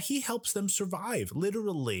 Yeah. He helps them survive,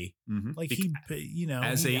 literally. Mhm. Like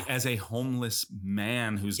as a homeless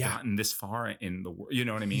man who's Yeah. gotten this far in the world, you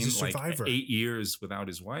know what I mean? He's a Like survivor. 8 years without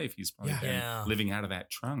his wife, he's probably Yeah. been Yeah. living out of that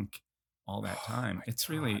trunk all that Oh time. my It's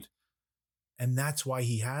really God. And that's why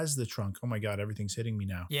he has the trunk. Oh my God, everything's hitting me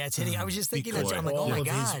now. Yeah, it's hitting. I was just thinking Because that. I'm like, all oh my of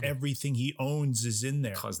his God. everything he owns is in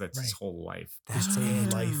there. because that's his Right. whole life. That's His whole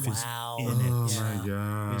it. life is Wow. in it. Oh Yeah. my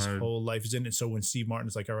God. His whole life is in it. So when Steve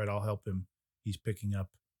Martin's like, all right, I'll help him, he's picking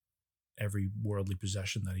up every worldly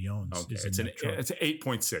possession that he owns. Okay, is in it's that trunk. an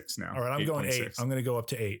 8.6 now. All right, I'm going 8. 8.6. I'm going to go up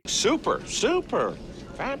to 8. Super, super,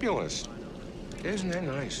 fabulous. Isn't that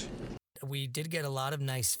nice? We did get a lot of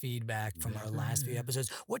nice feedback from our last few episodes,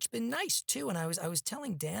 which has been nice too. And I was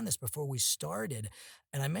telling Dan this before we started,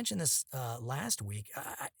 and I mentioned this last week.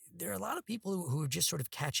 There are a lot of people who are just sort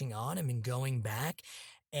of catching on and been going back,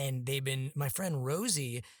 and they've been. My friend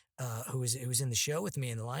Rosie, who was in the show with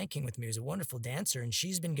me and the Lion King with me, who's a wonderful dancer, and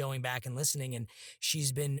she's been going back and listening, and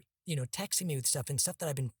she's been texting me with stuff that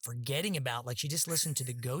I've been forgetting about. Like she just listened to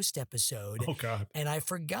the Ghost episode, Oh God. and I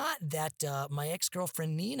forgot that my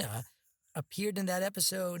ex-girlfriend Nina appeared in that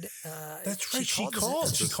episode. That's right. She called as a- called.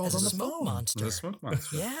 as a- She called as a on the smoke phone. monster. The smoke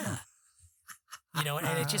monster. Yeah.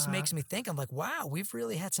 And it just makes me think. I'm like, wow, we've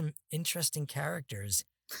really had some interesting characters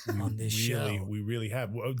on this show. We really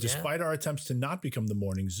have. Well, despite our attempts to not become the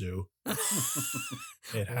morning zoo,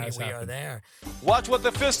 it has we are happened. there. Watch what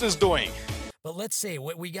the fist is doing. But let's see.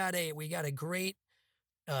 We got a great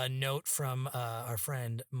note from our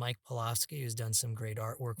friend Mike Pulaski, who's done some great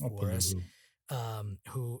artwork Oh, for us. Palulu.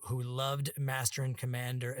 Who loved Master and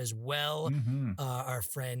Commander as well. Mhm. Our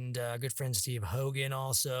friend, good friend Steve Hogan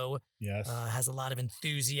also Yes. has a lot of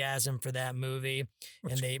enthusiasm for that movie.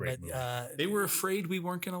 It's a great movie. They were afraid we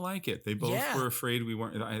weren't going to like it. They both Yeah. were afraid we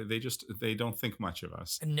weren't. They don't think much of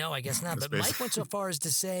us. No, I guess not. That's But Mike basically- went so far as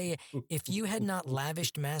to say, if you had not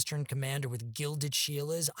lavished Master and Commander with gilded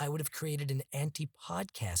Sheilas, I would have created an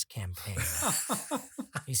anti-podcast campaign.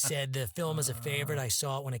 He said the film is a favorite. I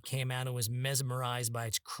saw it when it came out and was mesmerized by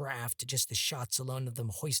its craft. Just the shots alone of them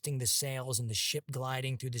hoisting the sails and the ship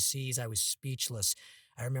gliding through the seas, I was speechless.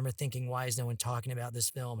 I remember thinking, why is no one talking about this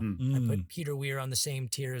film? I put Peter Weir on the same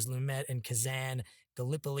tier as Lumet and Kazan,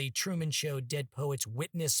 Gallipoli, Truman Show, Dead Poets,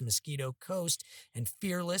 Witness, Mosquito Coast, and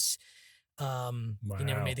Fearless. He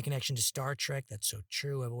never Wow. made the connection to Star Trek. That's so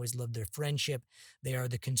true. I've always loved their friendship. They are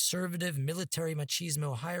the conservative military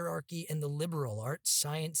machismo hierarchy and the liberal art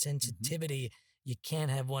science sensitivity. You can't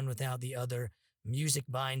have one without the other. Music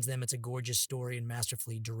binds them. It's a gorgeous story and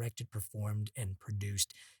masterfully directed, performed, and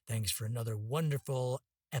produced. Thanks for another wonderful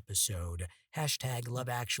episode. # Love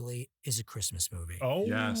Actually is a Christmas movie. Oh,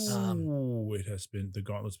 Yes. it has been, the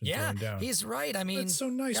gauntlet's been Yeah, thrown down. he's right. I mean, That's so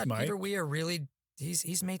nice, God, Mike. Peter Weir really,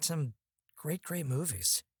 he's made some great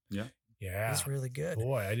movies. Yeah. Yeah, He's really good.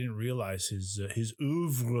 Boy, I didn't realize his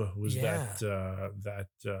oeuvre was that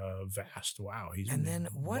vast. Wow, he's and then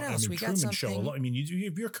what else? We Truman got something. Show. I mean,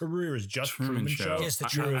 if your career is just Truman Show, Just the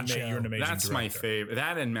Truman Show. You're an amazing That's director. my favorite.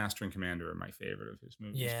 That and Master and Commander are my favorite of his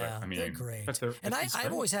movies. Yeah, but, I mean, they're great. But and I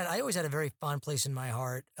always had a very fond place in my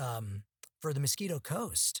heart for the Mosquito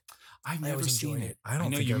Coast. I've never seen it. I don't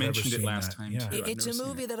know think you I've mentioned ever it seen last that. time. Yeah. Too. It's a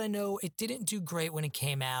movie that I know it didn't do great when it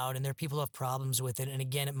came out, and there are people who have problems with it. And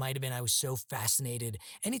again, it might have been I was so fascinated.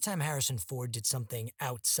 Anytime Harrison Ford did something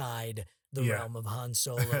outside the realm of Han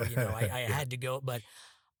Solo, I had to go. But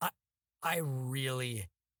I really,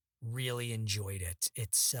 really enjoyed it.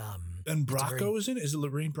 It's and Bracco is in it. Is it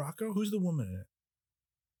Lorraine Bracco? Who's the woman in it?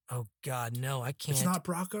 Oh God, no, I can't. It's not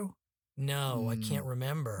Bracco. No, I can't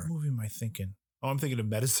remember. What movie am I thinking? Oh, I'm thinking of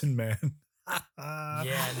Medicine Man. Yeah,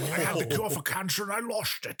 no. I had the cure for cancer and I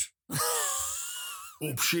lost it.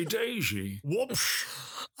 Oopsie daisy. Whoops.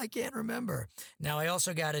 I can't remember. Now, I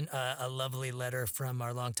also got a lovely letter from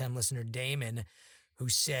our longtime listener, Damon, who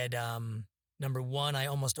said, number one, I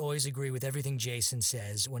almost always agree with everything Jason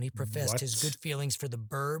says. When he professed his good feelings for the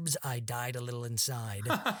Burbs, I died a little inside.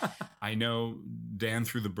 I know Dan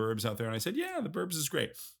threw the Burbs out there, and I said, yeah, the Burbs is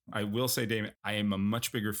great. I will say, Damon, I am a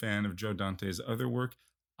much bigger fan of Joe Dante's other work.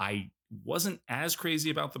 I wasn't as crazy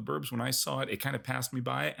about the Burbs when I saw it. It kind of passed me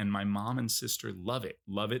by, and my mom and sister love it.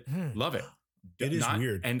 Love it. Love it. It is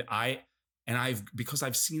weird. And because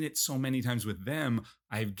I've seen it so many times with them,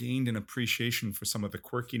 I've gained an appreciation for some of the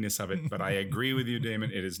quirkiness of it. But I agree with you,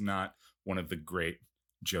 Damon. It is not one of the great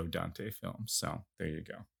Joe Dante films. So there you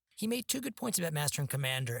go. He made two good points about Master and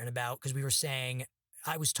Commander and because we were saying,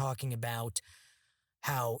 I was talking about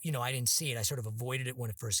how, I didn't see it. I sort of avoided it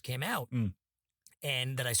when it first came out.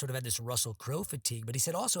 And that I sort of had this Russell Crowe fatigue. But he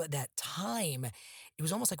said also at that time, it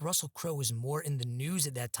was almost like Russell Crowe was more in the news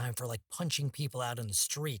at that time for like punching people out on the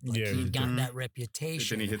street. Like he got that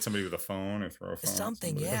reputation. Didn't he hit somebody with a phone or throw a phone?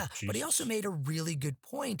 Something, yeah. But he also made a really good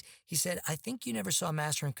point. He said, I think you never saw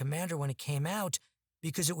Master and Commander when it came out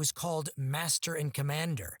because it was called Master and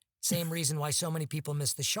Commander. Same reason why so many people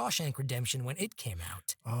missed The Shawshank Redemption when it came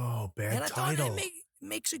out. Oh, bad and I title. Thought it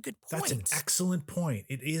makes a good point. That's an excellent point.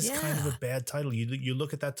 It is kind of a bad title. You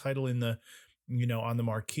look at that title in the, on the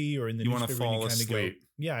marquee or in the newspaper. You want to fall asleep.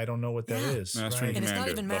 Yeah, I don't know what that is. Master and And it's Commander, not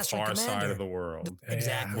even Master and the far Commander. side of the world.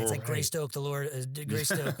 Exactly. It's like Greystoke,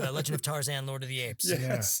 Legend of Tarzan, Lord of the Apes.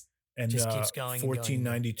 Yes. And just keeps going.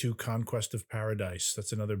 1492 Conquest of Paradise.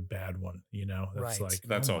 That's another bad one. That's like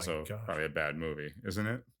that's also probably a bad movie, isn't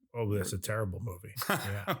it? Oh, that's a terrible movie.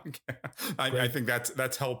 Yeah. Okay. I think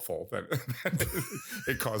that's helpful that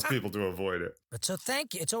it caused people to avoid it. But so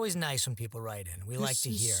thank you. It's always nice when people write in. We like to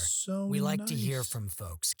hear. So we like to hear from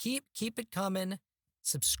folks. Keep it coming.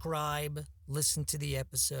 Subscribe. Listen to the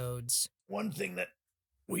episodes. One thing that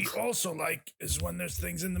we also like is when there's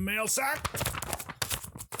things in the mail sack.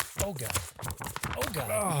 Oh God. Oh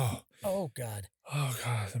God. Oh God. Oh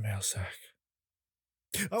God. The mail sack.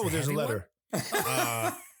 Oh, there's a letter.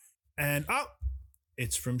 And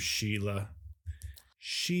it's from Sheila.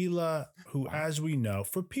 Sheila, who, as we know,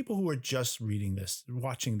 for people who are just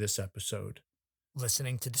watching this episode,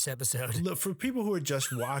 listening to this episode, for people who are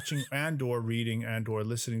just watching and or reading and or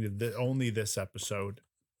listening to only this episode,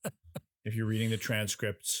 if you're reading the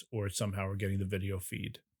transcripts or somehow are getting the video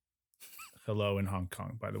feed, hello in Hong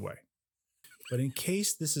Kong, by the way. But in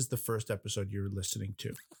case this is the first episode you're listening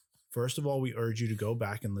to, first of all, we urge you to go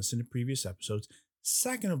back and listen to previous episodes.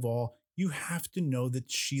 Second of all, you have to know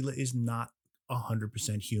that Sheila is not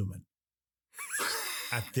 100% human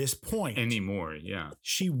at this point anymore. Yeah,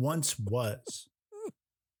 she once was,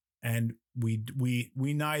 and we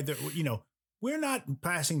neither, we're not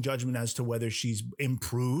passing judgment as to whether she's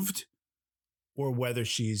improved or whether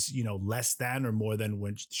she's less than or more than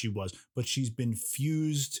when she was, but she's been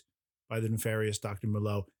fused by the nefarious Dr.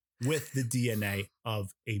 Merlot with the DNA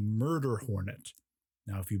of a murder hornet.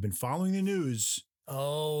 Now, if you've been following the news,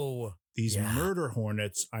 these murder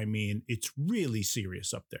hornets, I mean, it's really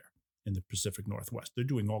serious up there in the Pacific Northwest. They're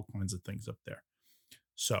doing all kinds of things up there.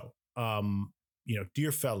 So,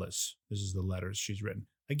 dear fellas, this is the letters she's written.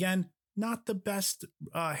 Again, not the best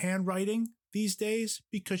handwriting these days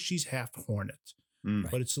because she's half hornet,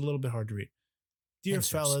 but it's a little bit hard to read. Dear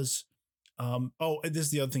fellas, this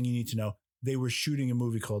is the other thing you need to know. They were shooting a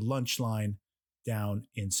movie called Lunchline down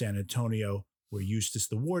in San Antonio, where Eustace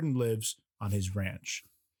the Warden lives on his ranch.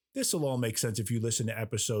 This will all make sense if you listen to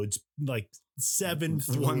episodes like 7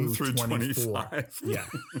 through 1 through 24. 25. Yeah.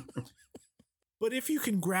 But if you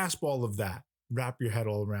can grasp all of that, wrap your head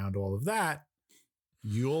all around all of that,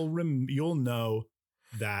 you'll know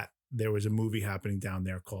that there was a movie happening down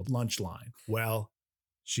there called Lunchline. Well,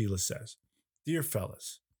 Sheila says, "Dear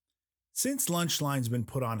fellas, since Lunchline's been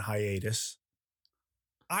put on hiatus,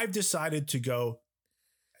 I've decided to go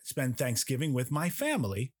spend Thanksgiving with my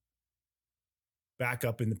family back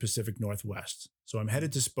up in the Pacific Northwest. So I'm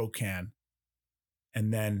headed to Spokane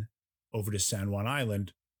and then over to San Juan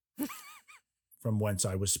Island, from whence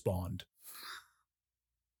I was spawned.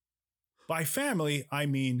 By family, I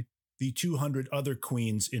mean the 200 other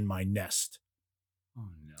queens in my nest. Oh,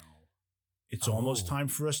 no. It's almost time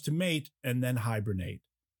for us to mate and then hibernate.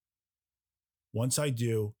 Once I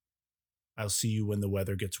do, I'll see you when the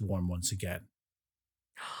weather gets warm once again.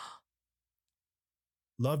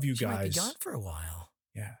 Love you She guys." might be gone for a while.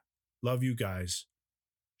 Yeah. Love you guys.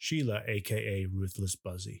 Sheila, a.k.a. Ruthless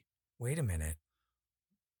Buzzy. Wait a minute.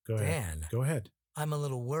 Go ahead. Dan. Go ahead. I'm a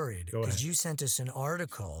little worried Go ahead. because you sent us an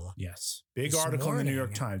article. Yes. Big this article in the New York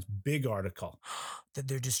morning Times. Big article. that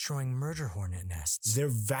they're destroying murder hornet nests. They're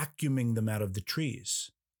vacuuming them out of the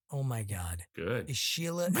trees. Oh my God. Good. Is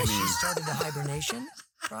Sheila, has she started the hibernation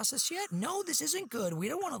process yet? No, this isn't good. We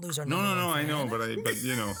don't want to lose our No, number one I know, fan. but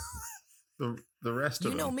you know, the rest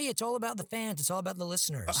of You know them. me, it's all about the fans. It's all about the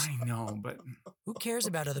listeners. I know, but Who cares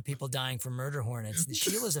about other people dying from murder hornets?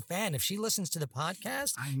 Sheila's a fan. If she listens to the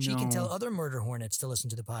podcast, she can tell other murder hornets to listen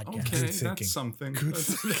to the podcast. okay, that's something.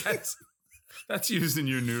 That's used in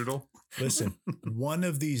your noodle. Listen, one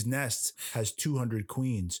of these nests has 200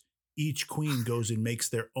 queens. Each queen goes and makes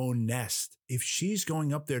their own nest. If she's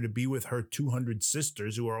going up there to be with her 200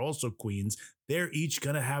 sisters who are also queens, they're each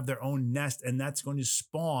going to have their own nest, and that's going to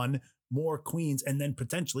spawn more queens and then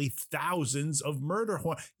potentially thousands of murder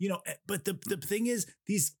hornets. You know, but the thing is,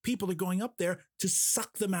 these people are going up there to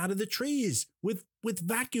suck them out of the trees with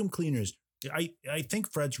vacuum cleaners. I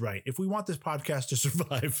think Fred's right. If we want this podcast to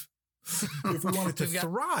survive, if we want it to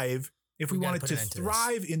thrive, if we want it to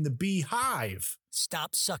thrive in the beehive.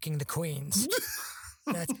 Stop sucking the queens.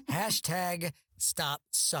 That's hashtag stop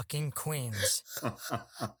sucking queens.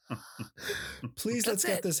 Please, let's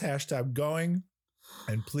get this hashtag going.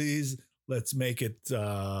 And please, let's make it,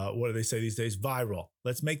 what do they say these days? Viral.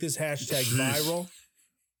 Let's make this hashtag viral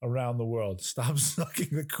around the world. Stop sucking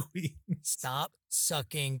the queens. Stop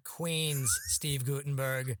sucking queens, Steve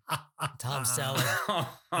Gutenberg, Tom Selleck,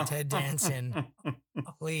 Ted Danson.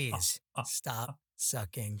 Please stop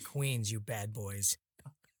sucking queens, you bad boys.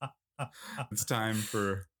 It's time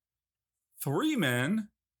for 3 men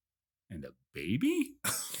and a baby.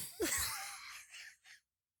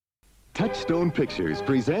 Touchstone Pictures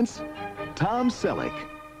presents Tom Selleck,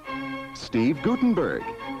 Steve Gutenberg,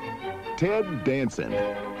 Ted Danson.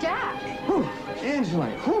 Jack! Whew, Angela,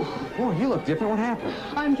 whew, boy, you look different. What happened?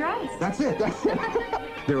 I'm dressed. That's it.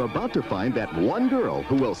 They're about to find that one girl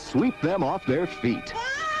who will sweep them off their feet.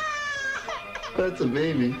 That's a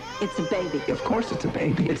baby. It's a baby. Of course it's a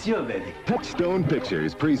baby. It's your baby. Touchstone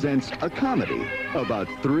Pictures presents a comedy about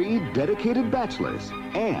 3 dedicated bachelors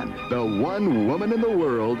and the one woman in the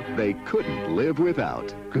world they couldn't live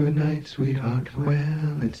without. Good night, sweetheart.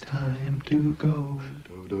 Well, it's time to go.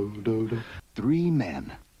 3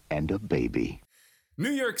 men and a baby.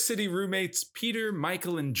 New York City roommates Peter,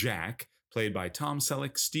 Michael, and Jack, played by Tom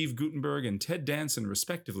Selleck, Steve Gutenberg, and Ted Danson,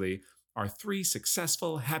 respectively, are 3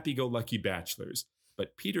 successful, happy-go-lucky bachelors.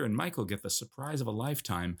 But Peter and Michael get the surprise of a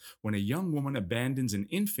lifetime when a young woman abandons an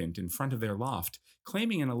infant in front of their loft,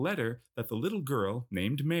 claiming in a letter that the little girl,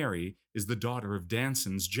 named Mary, is the daughter of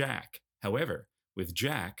Danson's Jack. However, with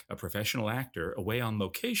Jack, a professional actor, away on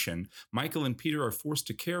location, Michael and Peter are forced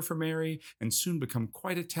to care for Mary and soon become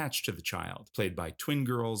quite attached to the child, played by twin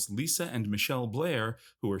girls Lisa and Michelle Blair,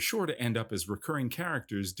 who are sure to end up as recurring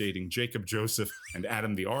characters dating Jacob Joseph and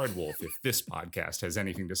Adam the Aardwolf, if this podcast has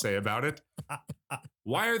anything to say about it.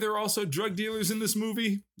 Why are there also drug dealers in this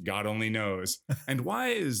movie? God only knows. And why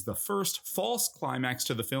is the first false climax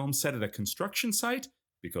to the film set at a construction site?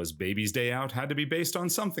 Because Baby's Day Out had to be based on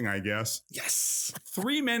something, I guess. Yes.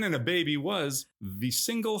 3 Men and a Baby was the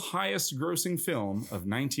single highest grossing film of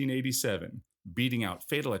 1987, beating out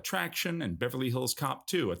Fatal Attraction and Beverly Hills Cop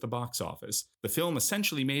 2 at the box office. The film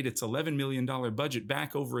essentially made its $11 million budget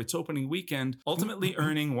back over its opening weekend, ultimately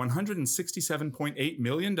earning $167.8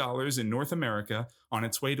 million in North America on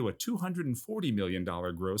its way to a $240 million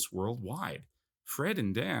gross worldwide. Fred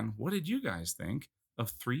and Dan, what did you guys think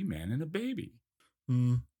of 3 Men and a Baby?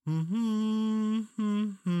 Mr.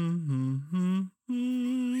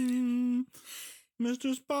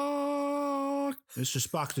 Spock. Mr.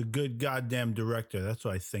 Spock's a good goddamn director. That's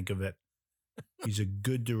what I think of it. He's a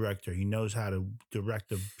good director. He knows how to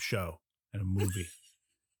direct a show and a movie.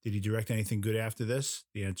 Did he direct anything good after this?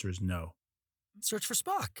 The answer is no. Search for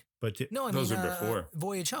Spock. But No, I Those mean are before.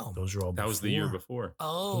 Voyage Home. those are all. That was the year before.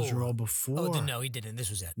 Oh, Those are all before. Oh, no, he didn't. This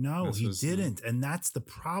was it. No, This he was- didn't. And that's the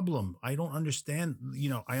problem. I don't understand.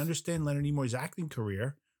 I understand Leonard Nimoy's acting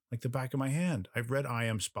career like the back of my hand. I've read I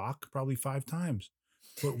Am Spock probably 5 times.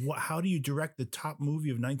 But how do you direct the top movie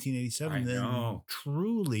of 1987 I and then know.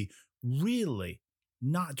 truly, really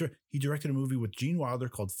not? He directed a movie with Gene Wilder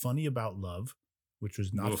called Funny About Love, which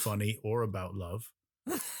was not Oof. funny or about love.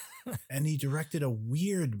 And he directed a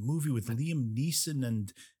weird movie with Liam Neeson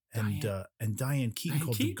and Diane Keaton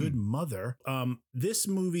called The Good Mother. This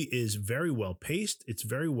movie is very well paced. It's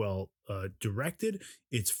very well directed.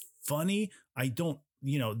 It's funny.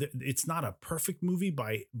 It's not a perfect movie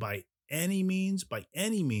by any means. But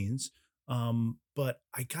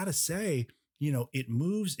I gotta say, it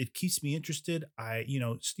moves. It keeps me interested.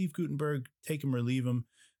 Steve Guttenberg, take him or leave him.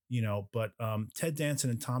 But Ted Danson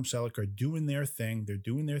and Tom Selleck are doing their thing. They're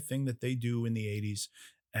doing their thing that they do in the 80s.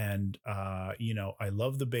 And, I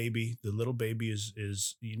love the baby. The little baby is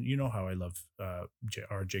how I love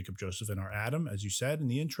our Jacob Joseph and our Adam, as you said in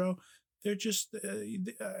the intro. They're just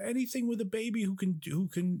anything with a baby who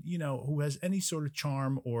has any sort of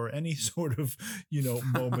charm or any sort of,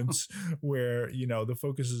 moments where, the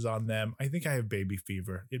focus is on them. I think I have baby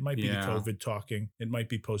fever. It might be the COVID talking. It might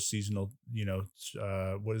be post-seasonal,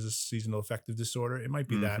 what is this, seasonal affective disorder? It might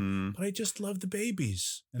be that. But I just love the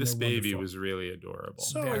babies. And This they're baby wonderful. was really adorable.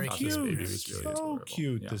 So I thought cute. This baby was really So adorable.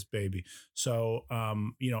 cute, Yeah. this baby. So,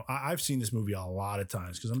 I've seen this movie a lot of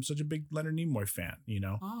times because I'm such a big Leonard Nimoy fan,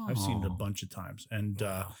 I've seen it a bunch of times. And,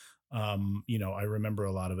 I remember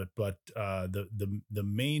a lot of it. But the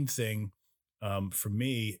main thing for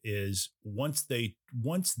me is once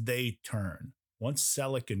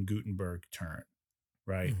Selleck and Guttenberg turn,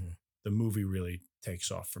 right, the movie really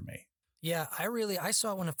takes off for me. Yeah, I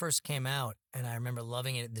saw it when it first came out, and I remember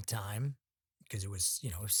loving it at the time because it was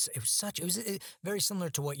very similar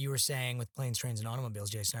to what you were saying with Planes, Trains, and Automobiles,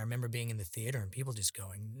 Jason. I remember being in the theater and people just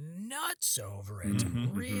going nuts over it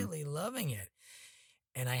and really loving it.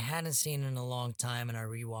 And I hadn't seen it in a long time, and I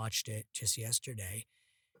rewatched it just yesterday,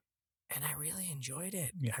 and I really enjoyed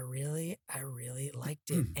it. Yeah. I really liked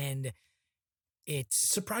it, and it's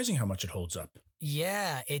surprising how much it holds up.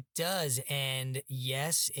 Yeah, it does. And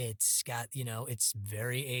yes, it's got, it's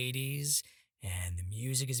very 80s and the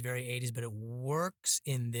music is very 80s, but it works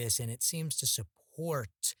in this and it seems to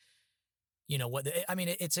support,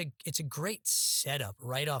 it's a great setup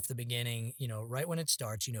right off the beginning, right when it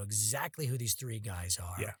starts, exactly who these 3 guys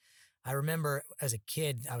are. Yeah. I remember as a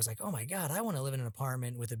kid, I was like, oh my God, I want to live in an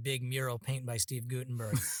apartment with a big mural painted by Steve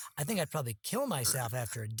Guttenberg. I think I'd probably kill myself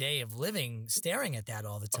after a day of living, staring at that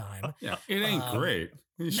all the time. Yeah, it ain't great.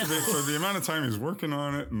 He should have, for the amount of time he's working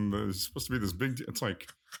on it, and there's supposed to be this big, it's like,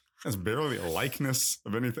 there's barely a likeness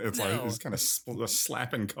of anything. It's like, it's kind of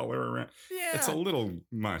slapping color around. Yeah. It's a little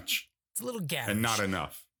much. It's a little garish. And not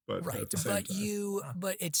enough. But right, at the same time.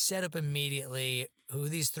 but it's set up immediately who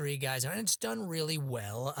these 3 guys are, and it's done really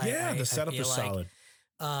well. The setup is solid.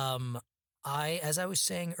 As I was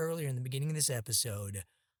saying earlier in the beginning of this episode,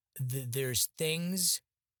 there's things,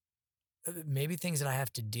 maybe things that I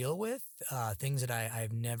have to deal with, things that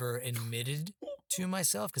I've never admitted to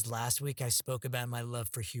myself. Because last week I spoke about my love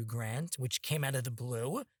for Hugh Grant, which came out of the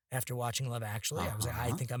blue after watching Love Actually. I was like,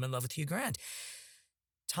 I think I'm in love with Hugh Grant.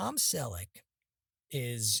 Tom Selleck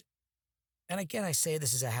is, and again, I say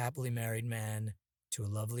this as a happily married man to a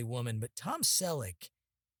lovely woman, but Tom Selleck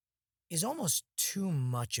is almost too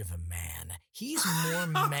much of a man. He's more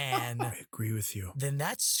man. I agree with you. Than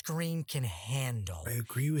that screen can handle. I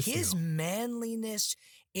agree with you. His manliness,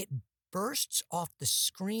 it bursts off the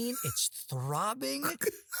screen. It's throbbing.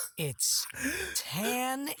 It's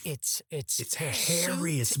tan. It's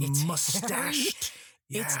hairy. It's mustached.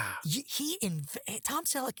 Yeah. Tom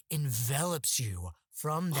Selleck envelops you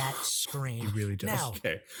from that screen. He really does. Now,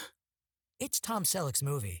 it's Tom Selleck's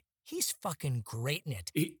movie. He's fucking great in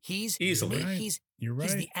it. He's easily. You're right.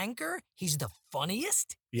 He's the anchor. He's the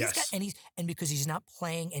funniest. Yes. And because he's not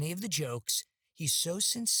playing any of the jokes, he's so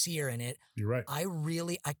sincere in it. You're right. I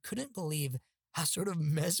couldn't believe how sort of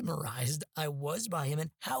mesmerized I was by him and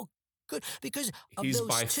how good, because of he's those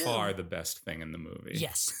by 2. far the best thing in the movie.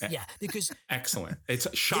 Yes. Yeah. Because excellent. It's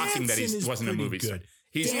shocking that Danson he wasn't a movie star. good.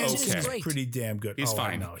 He's Danson okay. is great. Pretty damn good. He's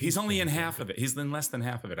fine. No, he's only in half of it. He's in less than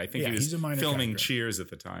half of it. I think he was he's a minor filming character. Cheers at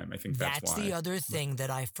the time. I think that's why. the other thing that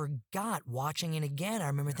I forgot watching it again. I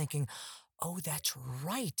remember thinking, oh, that's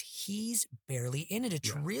right. He's barely in it.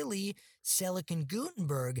 It's really Selleck and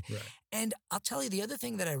Guttenberg. Right. And I'll tell you the other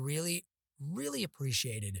thing that I really, really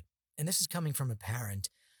appreciated, and this is coming from a parent,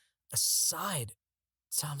 aside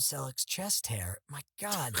Tom Selleck's chest hair. My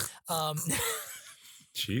God.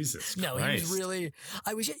 Jesus No, Christ. he was really.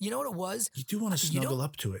 You know what it was? You do want to snuggle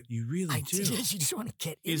up to it. You really do. You just want to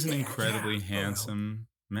get in He's an there. incredibly Yeah. handsome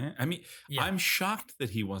man. I mean, I'm shocked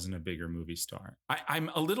that he wasn't a bigger movie star. I'm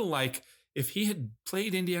a little like, if he had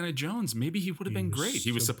played Indiana Jones, maybe he would have been great.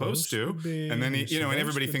 He was supposed to. And then, and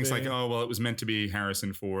everybody thinks like, oh, well, it was meant to be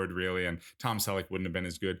Harrison Ford, really. And Tom Selleck wouldn't have been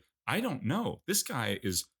as good. I don't know. This guy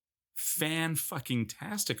is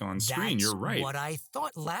fan-fucking-tastic on screen. That's You're right. What I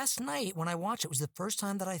thought last night when I watched it was the first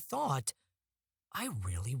time that I thought, I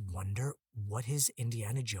really wonder what his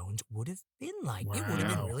Indiana Jones would have been like. It would have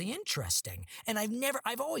been really interesting. And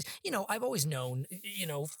I've always known,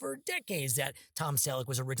 for decades that Tom Selleck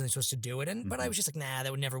was originally supposed to do it. But I was just like, nah,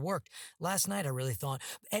 that would never work. Last night, I really thought,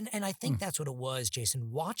 and I think that's what it was, Jason.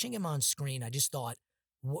 Watching him on screen, I just thought,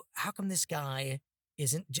 how come this guy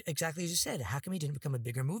isn't exactly as you said? How come he didn't become a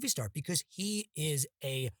bigger movie star? Because he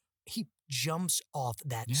jumps off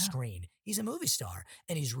that screen. He's a movie star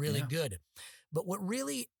and he's really good. But what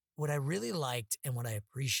I really liked and what I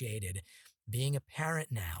appreciated being a parent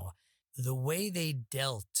now, the way they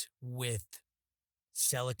dealt with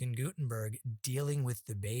Selleck and Guttenberg dealing with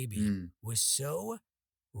the baby was so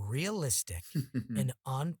realistic and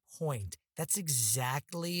on point. That's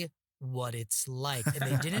exactly what it's like. And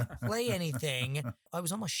they didn't play anything. I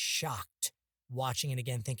was almost shocked watching it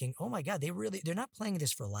again, thinking, oh my God, they're not playing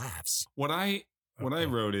this for laughs. What I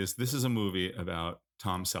wrote is, this is a movie about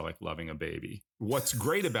Tom Selleck loving a baby. What's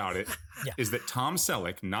great about it is that Tom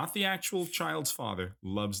Selleck, not the actual child's father,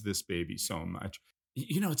 loves this baby so much.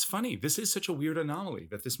 It's funny. This is such a weird anomaly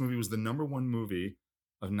that this movie was the number one movie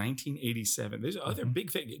of 1987. There's other big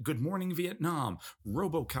things. Good Morning Vietnam,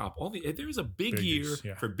 RoboCop. There was a big year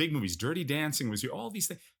for big movies. Dirty Dancing was here. All these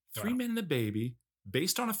things. Three Men and a Baby,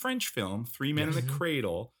 based on a French film, Three Men in the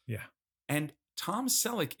Cradle. Yeah. And Tom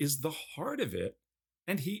Selleck is the heart of it.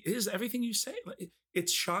 And he is everything you say.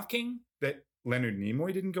 It's shocking that Leonard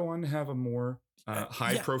Nimoy didn't go on to have a more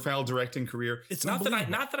high-profile directing career. It's not that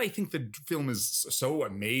I think the film is so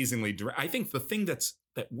amazingly direct. I think the thing that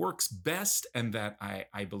works best and that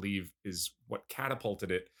I believe is what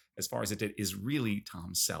catapulted it as far as it did is really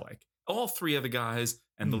Tom Selleck. All three of the guys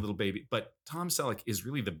and the little baby, but Tom Selleck is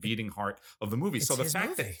really the beating heart of the movie. So the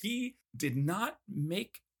fact that he did not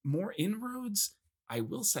make more inroads, I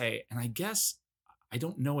will say, and I guess I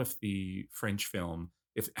don't know if the French film,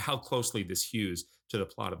 how closely this hews to the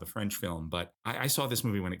plot of the French film, but I saw this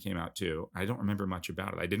movie when it came out too. I don't remember much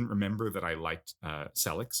about it. I didn't remember that I liked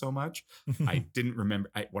Selleck so much. I didn't remember.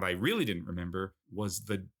 What I really didn't remember was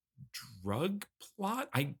the drug plot.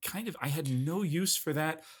 I had no use for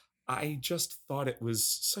that. I just thought it was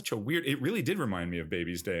such a weird. It really did remind me of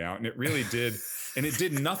Baby's Day Out, and it really did. And it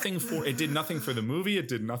did nothing for the movie. It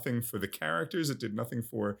did nothing for the characters. It did nothing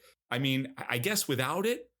for. I mean, I guess without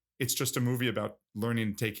it, it's just a movie about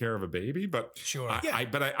learning to take care of a baby. But sure, I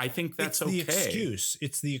think that's it's the okay. excuse.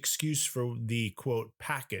 It's the excuse for the quote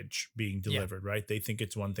package being delivered, right? They think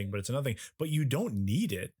it's one thing, but it's another thing. But you don't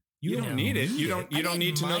need it. You don't need it. You don't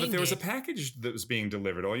need to know that there was a package that was being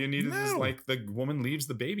delivered. All you needed is like the woman leaves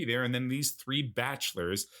the baby there, and then these three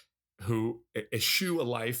bachelors who eschew a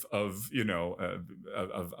life of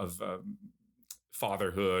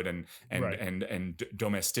fatherhood and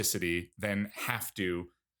domesticity, then have to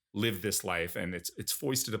live this life, and it's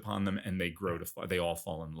foisted upon them, and they all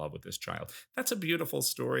fall in love with this child. That's a beautiful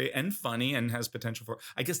story and funny and has potential for.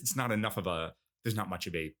 I guess it's not enough of a. There's not much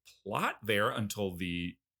of a plot there until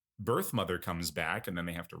the birth mother comes back, and then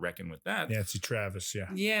they have to reckon with that. Nancy Travis,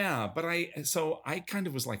 but I kind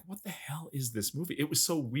of was like, what the hell is this movie? It was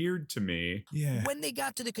so weird to me. When they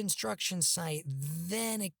got to the construction site,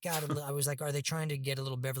 then it got a little, I was like, are they trying to get a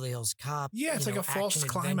little Beverly Hills Cop? It's like a false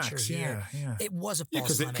climax. Yeah. It was a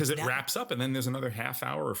false climax. Because it wraps up, and then there's another half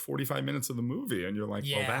hour or 45 minutes of the movie, and you're like,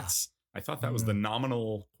 well, I thought that was the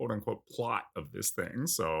nominal quote unquote plot of this thing.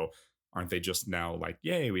 So aren't they just now like,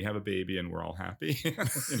 yay, we have a baby and we're all happy?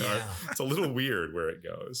 It's a little weird where it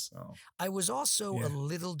goes. So I was also a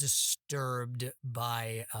little disturbed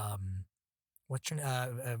by what's your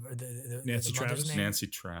Nancy Travis? Name? Nancy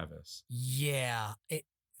Travis. Yeah.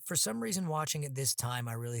 For some reason, watching it this time,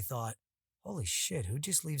 I really thought, holy shit, who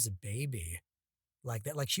just leaves a baby like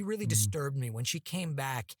that? Like, she really disturbed me. When she came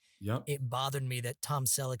back, it bothered me that Tom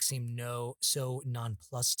Selleck seemed so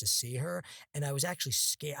nonplussed to see her. And I was actually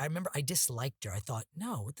scared. I remember I disliked her. I thought,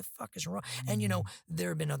 no, what the fuck is wrong? And, there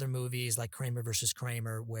have been other movies like Kramer versus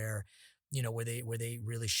Kramer where they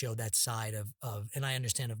really show that side of, and I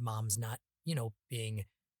understand of moms not, being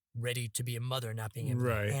ready to be a mother, not being able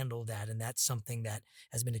to handle that. And that's something that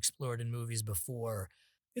has been explored in movies before.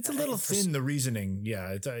 It's a little thin, the reasoning.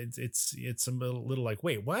 Yeah, it's a little like,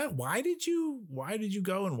 wait, what? Why did you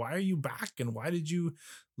go, and why are you back, and why did you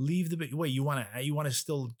leave the? Wait, you want to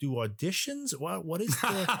still do auditions? What is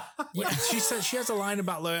the? She says she has a line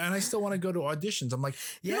about, and I still want to go to auditions. I'm like,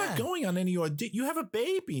 you're not going on any audition. You have a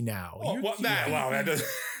baby now. That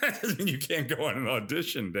doesn't mean you can't go on an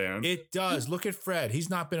audition, Dan. It does. Look at Fred. He's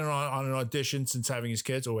not been on an audition since having his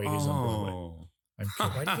kids. Oh wait, he's on Broadway.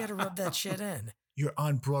 Why do you got to rub that shit in? You're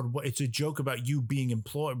on Broadway. It's a joke about you being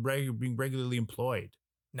employed, being regularly employed.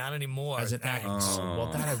 Not anymore. As an actor.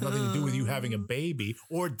 Well, that has nothing to do with you having a baby,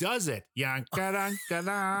 or does it? Why did I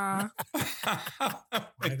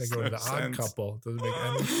go to the Odd Couple? Doesn't make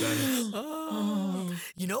any sense.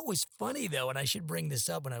 You know, it was funny though, and I should bring this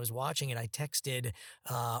up. When I was watching it, I texted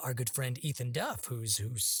our good friend Ethan Duff,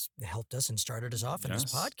 who's helped us and started us off in this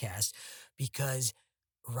podcast, because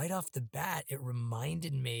right off the bat, it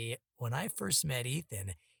reminded me when I first met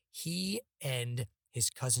Ethan, he and his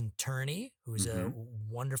cousin Turney, who's a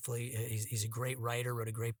he's a great writer, wrote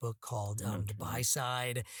a great book called The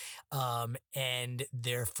Byside, and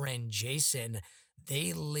their friend Jason,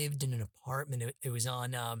 they lived in an apartment. It was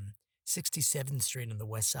on 67th Street on the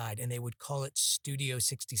West Side, and they would call it Studio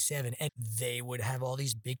 67. And they would have all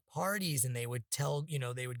these big parties, and they would tell,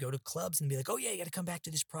 they would go to clubs and be like, oh yeah, you got to come back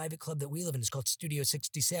to this private club that we live in. It's called Studio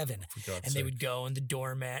 67. And they would go on the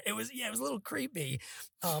doormat. It was a little creepy.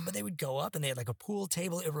 But they would go up and they had like a pool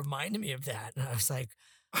table. It reminded me of that. And I was like,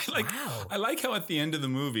 wow. I like how at the end of the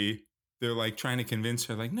movie, they're like trying to convince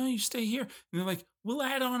her, like, no, you stay here. And they're like, we'll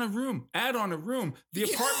add on a room. The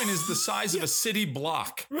apartment is the size of a city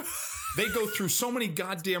block. They go through so many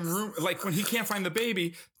goddamn rooms. Like when he can't find the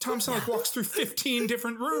baby, Tom Selleck walks through 15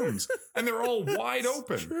 different rooms and they're all wide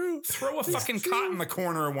open. Throw a fucking cot in the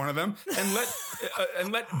corner of one of them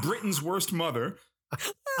and let Britain's worst mother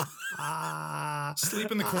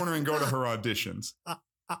sleep in the corner and go to her auditions.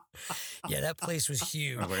 Yeah, that place was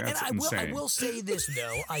huge. Like, and I will say this,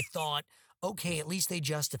 though. I thought, okay, at least they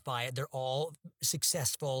justify it. They're all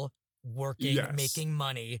successful, working, making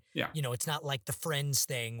money. Yeah. It's not like the Friends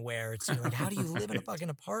thing where it's like, how do you live in a fucking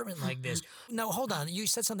apartment like this? No, hold on. You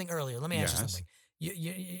said something earlier. Let me ask you something.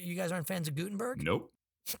 You guys aren't fans of Gutenberg? Nope.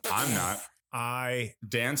 I'm not.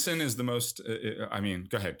 Danson is the most.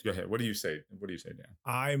 Go ahead. What do you say? Dan?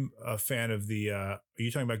 I'm a fan of the. Are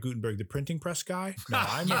you talking about Gutenberg, the printing press guy? No,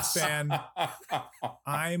 I'm a fan.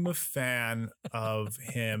 I'm a fan of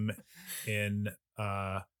him in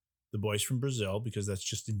The Boys from Brazil, because that's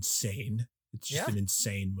just insane. It's just an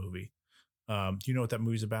insane movie. Do you know what that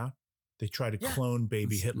movie's about? They try to clone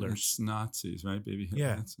baby Hitlers. It's Nazis, right? Baby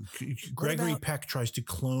Hitlers. Yeah. Gregory Peck tries to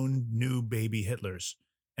clone new baby Hitlers.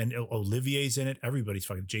 And Olivier's in it. Everybody's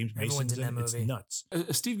fucking James Mason's in it. It's nuts.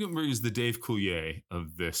 Steve Gutenberg is the Dave Coulier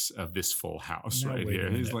of this Full House right here.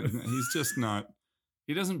 He's just not.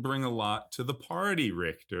 He doesn't bring a lot to the party,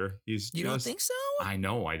 Richter. You don't think so? I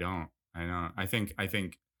know. I don't. I think.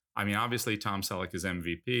 I mean, obviously, Tom Selleck is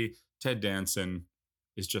MVP. Ted Danson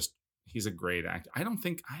is just. He's a great actor. I don't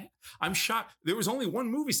think. I'm shocked. There was only one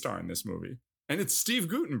movie star in this movie, and it's Steve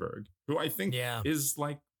Gutenberg, who I think is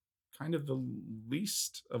like. Kind of the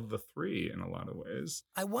least of the three in a lot of ways.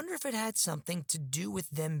 I wonder if it had something to do with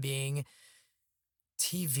them being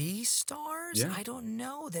TV stars. Yeah. I don't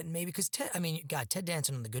know that maybe because Ted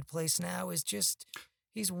Danson on The Good Place now is just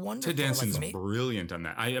he's wonderful. Ted Danson's brilliant on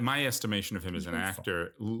that. My estimation of him as an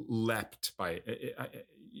actor leapt by.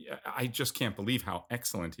 I just can't believe how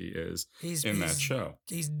excellent he is in that show.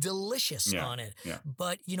 He's delicious on it. Yeah.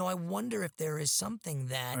 But I wonder if there is something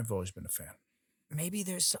that I've always been a fan. Maybe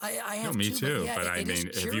there's. I have me too. But I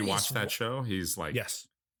mean, have you watched that show? He's like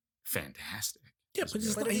fantastic. Yeah,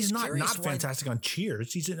 but he's not fantastic on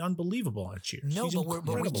Cheers. He's unbelievable on Cheers. No,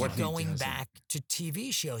 but we keep going back to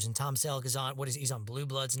TV shows, and Tom Selleck is on. He's on Blue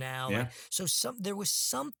Bloods now. Yeah. So there was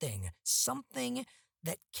something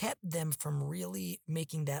that kept them from really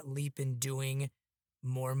making that leap in doing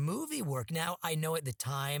more movie work. Now, I know at the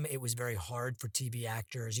time it was very hard for TV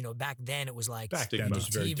actors. Back then it was like you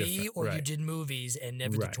did TV or you did movies and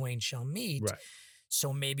never the twain shall meet. Right.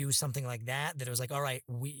 So maybe it was something like that it was like, all right,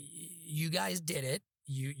 you guys did it.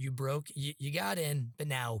 You broke, you got in, but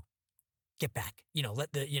now get back.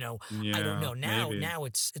 Let the, I don't know. Now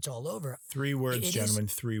it's all over. 3 words, gentlemen,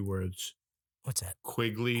 3 words. What's that?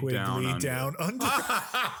 Quigley down under.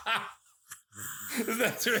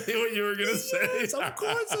 That's really what you were gonna say. Yes, of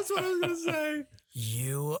course, that's what I was gonna say.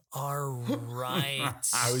 You are right.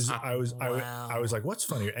 I was Wow. like, what's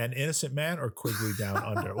funnier, An Innocent Man or Quigley Down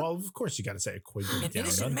Under? Well, of course you got to say Quigley An Down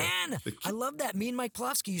innocent Under. man. I love that. Me and Mike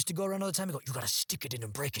Plofsky used to go around all the time and go, you got to stick it in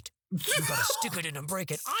and break it. You got to stick it in and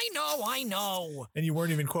break it. I know. And you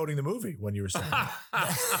weren't even quoting the movie when you were saying that.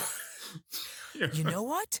 You know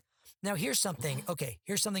what? Now, here's something. Okay,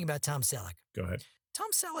 here's something about Tom Selleck. Go ahead. Tom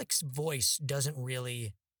Selleck's voice doesn't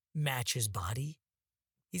really match his body.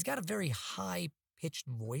 He's got a very high-pitched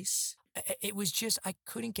voice. It was just, I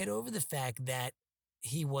couldn't get over the fact that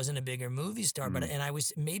he wasn't a bigger movie star, and I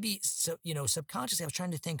was maybe, subconsciously, I was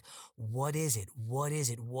trying to think, what is it?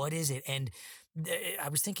 And I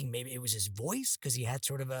was thinking maybe it was his voice, because he had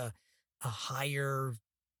sort of a higher,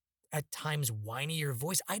 at times whinier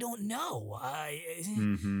voice. I don't know.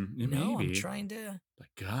 I'm trying to. But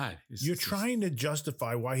God, you're trying to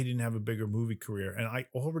justify why he didn't have a bigger movie career, and I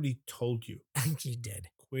already told you. You did.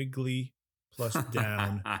 Quigley plus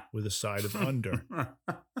down with a side of under.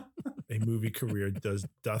 A movie career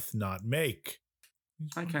doth not make.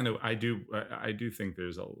 I do think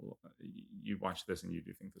there's you watch this and you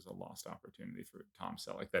do think there's a lost opportunity for Tom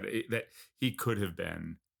Selleck that he could have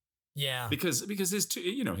been. Yeah. Because his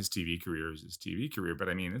TV career is his TV career, but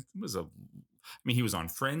I mean he was on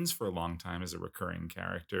Friends for a long time as a recurring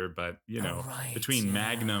character, but between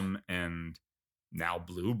Magnum and now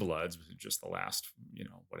Blue Bloods, which is just the last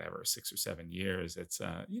 6 or 7 years, it's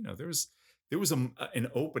there was an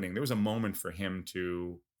opening, there was a moment for him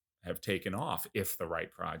to have taken off if the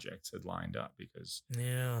right projects had lined up, because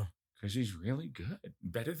he's really good,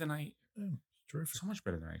 better than terrific. So much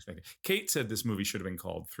better than I expected. Kate said this movie should have been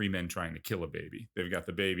called Three Men Trying to Kill a Baby. They've got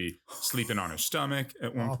the baby sleeping on her stomach.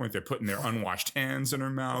 At one point, they're putting their unwashed hands in her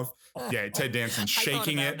mouth. Yeah, Ted Danson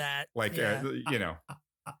shaking it that. like at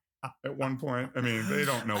one point. I mean, they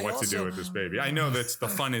don't know what to do with this baby. I know that the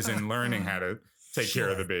fun is in learning how to take care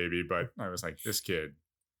of the baby, but I was like, this kid.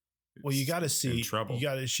 Well, you got to see trouble.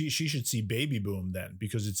 She should see Baby Boom then,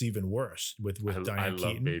 because it's even worse with Diane Keaton. I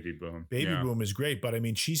love Baby Boom. Baby Boom is great, but I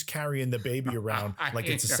mean, she's carrying the baby around like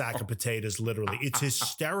it's a sack of potatoes. Literally, it's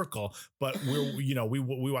hysterical. But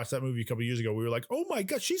we watched that movie a couple of years ago. We were like, oh my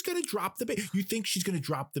god, she's gonna drop the baby. You think she's gonna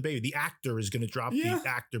drop the baby? The actor is gonna drop the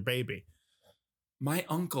actor baby. My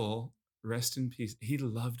uncle, rest in peace, he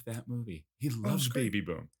loved that movie. He loves Baby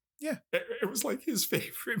Boom. Yeah, it was like his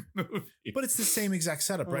favorite movie. But it's the same exact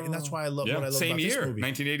setup, right? And that's why I love what I love same about year, this movie.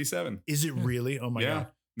 1987. Is it really? Oh my god!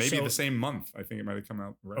 Maybe the same month. I think it might have come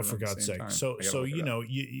out. Right for God's sake! Time. So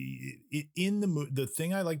in the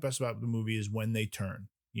thing I like best about the movie is when they turn.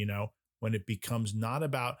 When it becomes not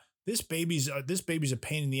about this baby's a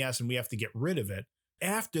pain in the ass and we have to get rid of it.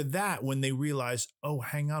 After that, when they realize, oh,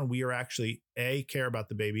 hang on, we are actually A, care about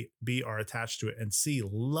the baby, B, are attached to it, and C,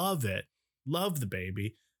 love the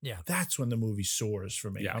baby. Yeah, that's when the movie soars for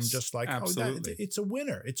me. Yes, I'm just like, absolutely. It's a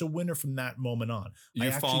winner. It's a winner from that moment on. You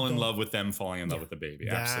fall in love with them falling in love with the baby.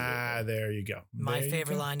 Absolutely. There you go. My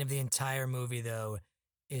favorite line of the entire movie, though,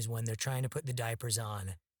 is when they're trying to put the diapers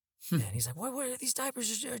on. And he's like, what these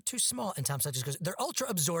diapers are too small. And Tom Selleck just goes, they're ultra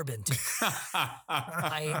absorbent.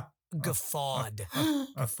 I guffawed.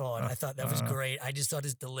 I thought that was great. I just thought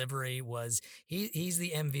his delivery was, he's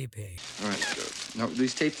the MVP. All right, good. No,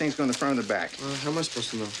 these tape things go in the front and the back. How am I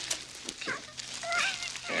supposed to know?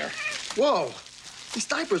 There. Whoa! These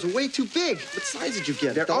diapers are way too big. What size did you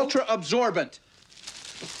get? They're ultra absorbent.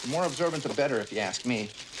 The more absorbent, the better, if you ask me.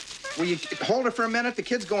 Will you hold it for a minute? The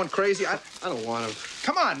kid's going crazy. I don't want him.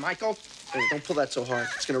 Come on, Michael. Hey, don't pull that so hard.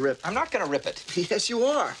 It's gonna rip. I'm not gonna rip it. Yes, you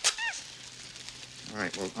are. All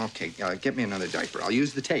right, well, okay. Get me another diaper. I'll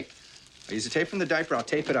use the tape. I'll use the tape from the diaper. I'll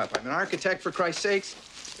tape it up. I'm an architect, for Christ's sakes.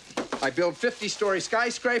 I build 50-story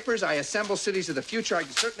skyscrapers. I assemble cities of the future. I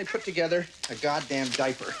can certainly put together a goddamn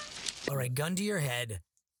diaper. All right, gun to your head.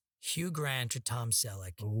 Hugh Grant or Tom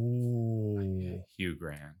Selleck? Ooh. Hugh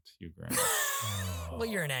Grant. Well,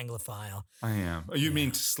 you're an Anglophile. I am. You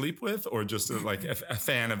mean to sleep with, or just like a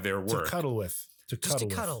fan of their work? To cuddle with. To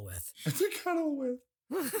cuddle with.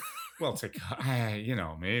 Well,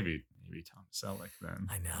 maybe Tom Selleck then.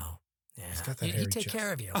 I know. Yeah. He's got that He'd take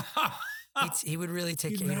care of you. He would really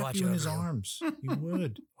take care. He'd watch you in over his arms. He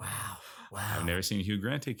would. Wow. I've never seen Hugh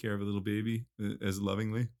Grant take care of a little baby as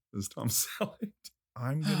lovingly as Tom Selleck.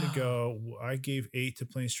 I'm going to go, I gave 8 to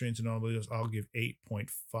Planes, Trains, and Automobiles. I'll give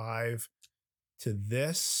 8.5 to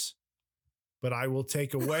this, but I will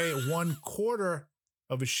take away 1/4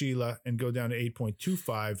 of a Sheila and go down to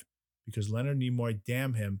 8.25 because Leonard Nimoy,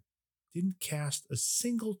 damn him, didn't cast a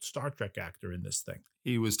single Star Trek actor in this thing.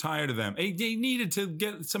 He was tired of them. He needed to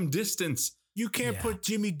get some distance You can't put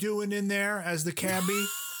Jimmy Doohan in there as the cabbie.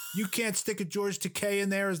 You can't stick a George Takei in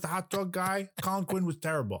there as the hot dog guy. Colin Quinn was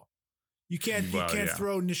terrible. You can't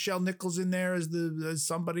throw Nichelle Nichols in there as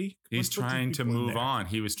somebody. He's trying to move on.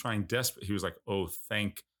 He was trying desperate. He was like, "Oh,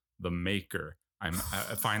 thank the maker. I'm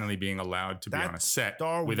finally being allowed to be on a set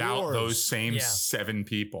without those same 7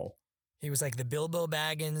 people." He was like, the Bilbo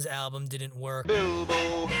Baggins album didn't work.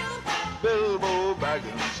 Bilbo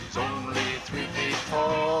Baggins, he's only 3 feet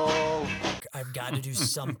tall. I've got to do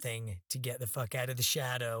something to get the fuck out of the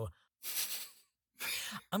shadow.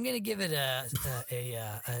 I'm gonna give it a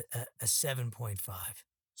 7.5.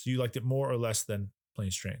 So you liked it more or less than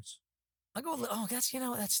Planes, Trains? I'll go. Oh, that's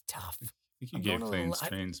tough. I think you gave Planes,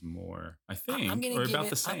 Trains more. I think, or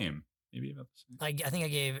about the same. Maybe about the same. I think I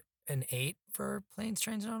gave an 8 for Planes,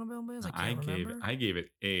 Trains, and Automobiles. I gave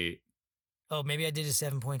it 8. Oh, maybe I did a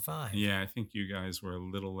 7.5. Yeah, I think you guys were a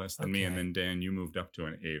little less than me, and then Dan, you moved up to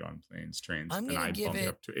an 8 on Planes, Trains, and I bumped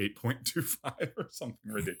up to 8.25 or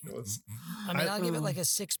something ridiculous. I mean, I'll give it like a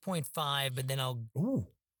 6.5, but then I'll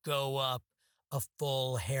go up a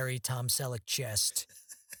full hairy Tom Selleck chest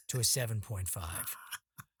to a 7.5.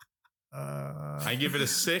 I give it a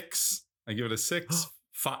 6. I give it a 6.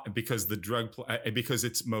 5, because the because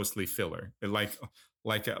it's mostly filler. Like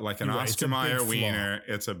an Oscar Mayer wiener.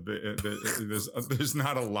 It's there's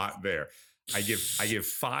not a lot there. I give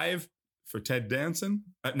 5 for Ted Danson.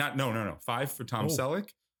 5 for Tom Selleck.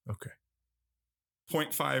 Okay.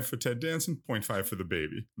 0.5 for Ted Danson. 0.5 for the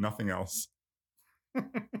baby. Nothing else.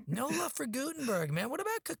 No love for Gutenberg, man. What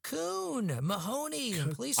about Cocoon, Mahoney,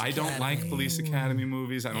 and Police Academy? I don't like Police Academy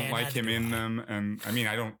movies. I don't like him in them. And I mean,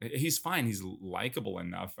 he's fine. He's likable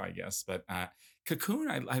enough, I guess. But Cocoon,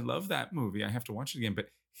 I love that movie. I have to watch it again. But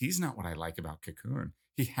he's not what I like about Cocoon.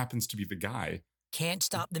 He happens to be the guy. Can't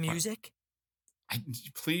Stop the Music?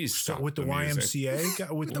 Please stop with the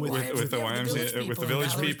YMCA? With the YMCA, with the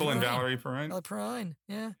Village People and Valerie Perrine. Valerie Perrine,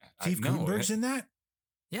 yeah. Steve Gutenberg's in that?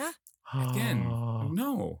 Yeah. Again,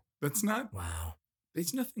 no, that's not. Wow.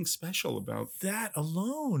 There's nothing special about that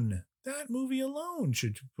alone. That movie alone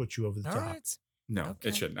should put you over the top. Right. No,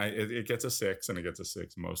 it shouldn't. It gets a 6, and it gets a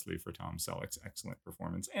 6 mostly for Tom Selleck's excellent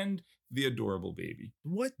performance and the adorable baby.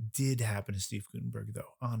 What did happen to Steve Gutenberg,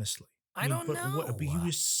 though? Honestly, I don't know. He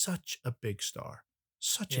was such a big star.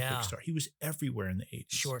 Such a big star. He was everywhere in the 80s.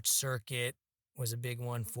 Short Circuit was a big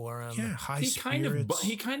one for him. Yeah, High Spirits.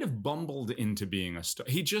 He kind of bumbled into being a star.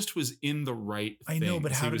 He just was in the right things. I know,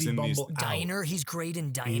 but how did he bumble out? Diner, he's great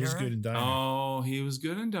in Diner. He is good in Diner. Oh, he was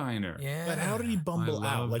good in Diner. Yeah. But how did he bumble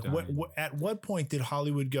out? Like, at what point did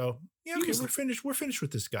Hollywood go, yeah, okay, we're finished. We're finished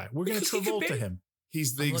with this guy. We're going to Travolta him.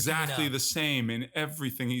 He's exactly the same in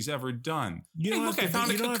everything he's ever done. You don't have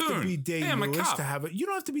to be Day-Lewis to have you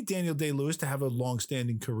don't have to be Daniel Day-Lewis to have a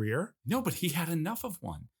long-standing career. No, but he had enough of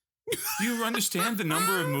one. Do you understand the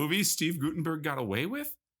number of movies Steve Gutenberg got away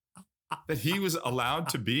with? That he was allowed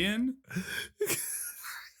to be in?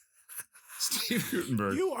 Steve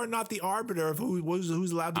Gutenberg. You are not the arbiter of who's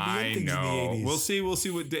allowed to be in things in the 80s. We'll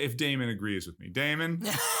see if Damon agrees with me. Damon,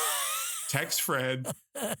 text Fred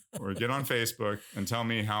or get on Facebook and tell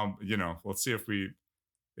me how, let's see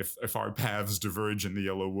if our paths diverge in the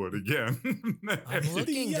Yellow Wood again. I'm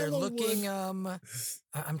looking. They're looking.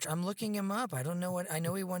 I'm looking him up. I don't know what. I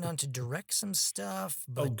know he went on to direct some stuff.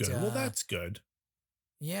 But, good. Well, that's good.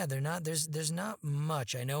 Yeah, they're not. There's not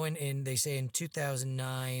much. I know. They say in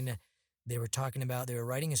 2009 they were talking about they were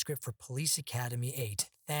writing a script for Police Academy 8.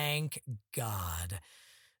 Thank God.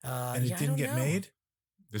 And it didn't get made.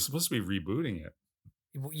 They're supposed to be rebooting it.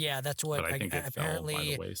 Yeah, that's what I think it apparently fell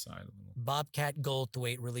by the wayside. Bobcat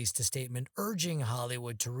Goldthwait released a statement urging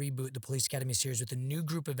Hollywood to reboot the Police Academy series with a new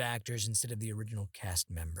group of actors instead of the original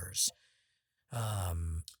cast members. They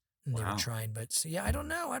were trying, but I don't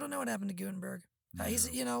know. I don't know what happened to Gutenberg. He's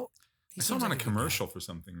I saw him on a commercial for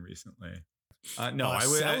something recently.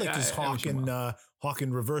 Selleck is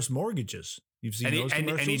hawking reverse mortgages. You've seen those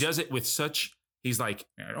commercials? And he does it with such. He's like,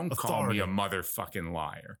 don't call me a motherfucking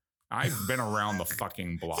liar. I've been around the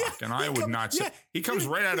fucking block, and I would not say. He comes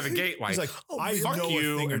right out of the gate like, he's like, I know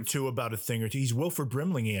a thing or two about a thing or two. He's Wilford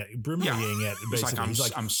Brimleying it, basically. He's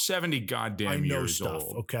like, I'm 70 goddamn years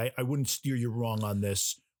old. Okay, I wouldn't steer you wrong on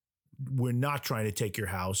this. We're not trying to take your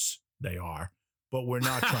house. They are, but we're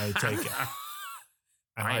not trying to take it.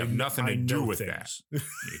 I have nothing to do with that. You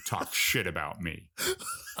talk shit about me.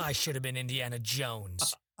 I should have been Indiana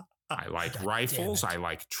Jones. I like rifles. I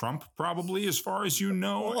like Trump, probably, as far as you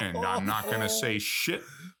know. And I'm not going to say shit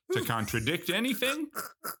to contradict anything.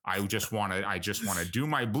 I just want to do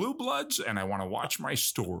my blue bloods, and I want to watch my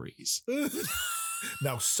stories.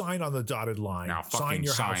 Now sign on the dotted line. Now sign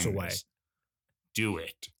your house away. Do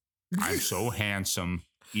it. I'm so handsome,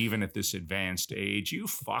 even at this advanced age. You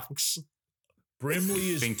fucks. Brimley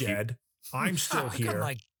is dead. I'm still Look here. at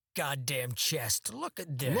my goddamn chest. Look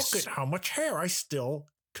at this. Look at how much hair I still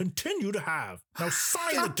continue to have. Now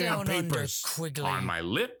sign the Cut damn down under, papers. Quigley. On my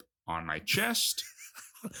lip, on my chest.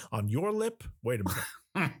 On your lip? Wait a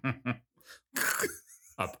minute.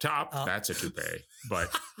 Up top, that's a toupee.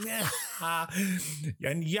 But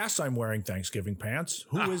and yes, I'm wearing Thanksgiving pants.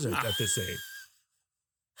 Who is it at this age?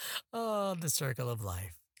 Oh, the circle of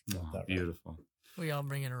life. Oh, beautiful. We all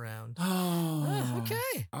bring it around.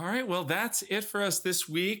 Okay. All right. Well, that's it for us this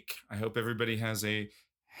week. I hope everybody has a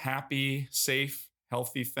happy, safe,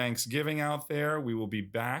 healthy Thanksgiving out there. We will be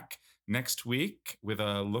back next week with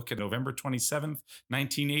a look at November 27th,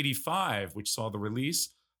 1985, which saw the release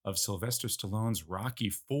of Sylvester Stallone's Rocky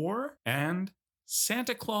IV and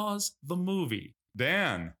Santa Claus the movie.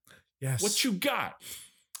 Dan, yes, what you got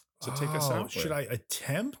to take us out with? Should I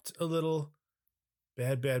attempt a little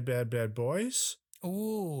Bad Boys?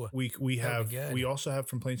 Ooh, we also have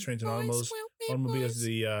from Planes, Trains, and Automobiles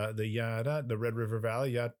the Red River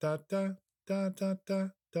Valley and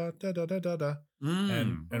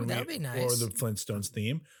that'd be nice. Or the Flintstones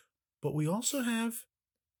theme, but we also have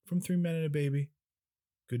from Three Men and a Baby,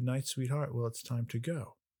 Good Night, Sweetheart. Well, it's time to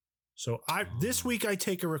go. So this week I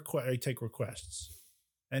take I take requests.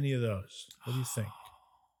 Any of those? What do you think?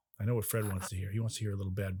 I know what Fred wants to hear. He wants to hear a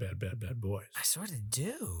little Bad Boys. I sort of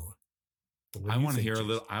do. I want to hear a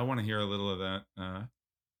little. I want to hear a little of that.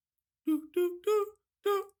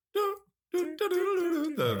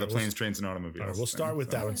 The Planes, Trains, and Automobiles. All right, we'll start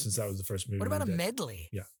with that one since that was the first movie. What about a medley?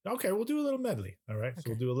 Yeah. Okay, we'll do a little medley. All right. So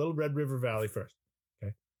we'll do a little Red River Valley first.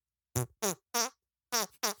 Okay.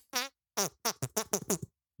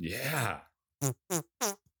 Yeah.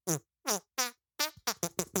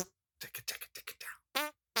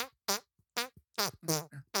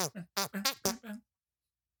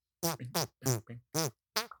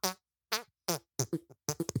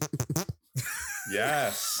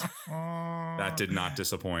 Yes. That did not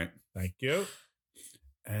disappoint. Thank you.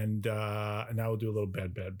 And now we'll do a little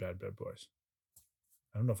Bad Boys.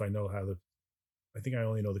 I don't know if I know how I think I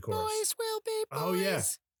only know the chorus. Boys will be boys. Oh, yeah.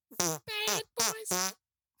 Bad boys.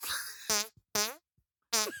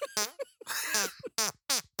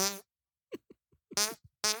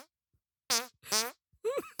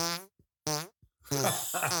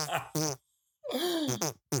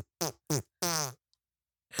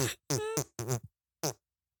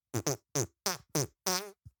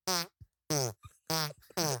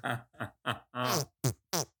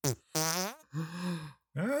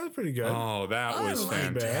 That's pretty good. Oh, that was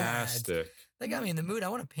fantastic. That got me in the mood. I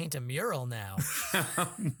want to paint a mural now.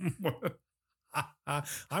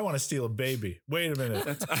 I want to steal a baby. Wait a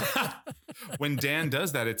minute. When Dan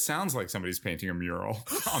does that, it sounds like somebody's painting a mural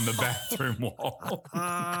on the bathroom wall.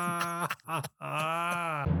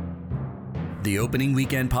 The Opening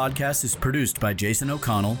Weekend podcast is produced by Jason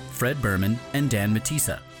O'Connell, Fred Berman, and Dan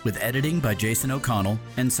Matissa, with editing by Jason O'Connell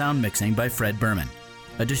and sound mixing by Fred Berman.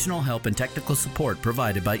 Additional help and technical support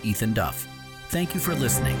provided by Ethan Duff. Thank you for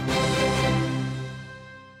listening.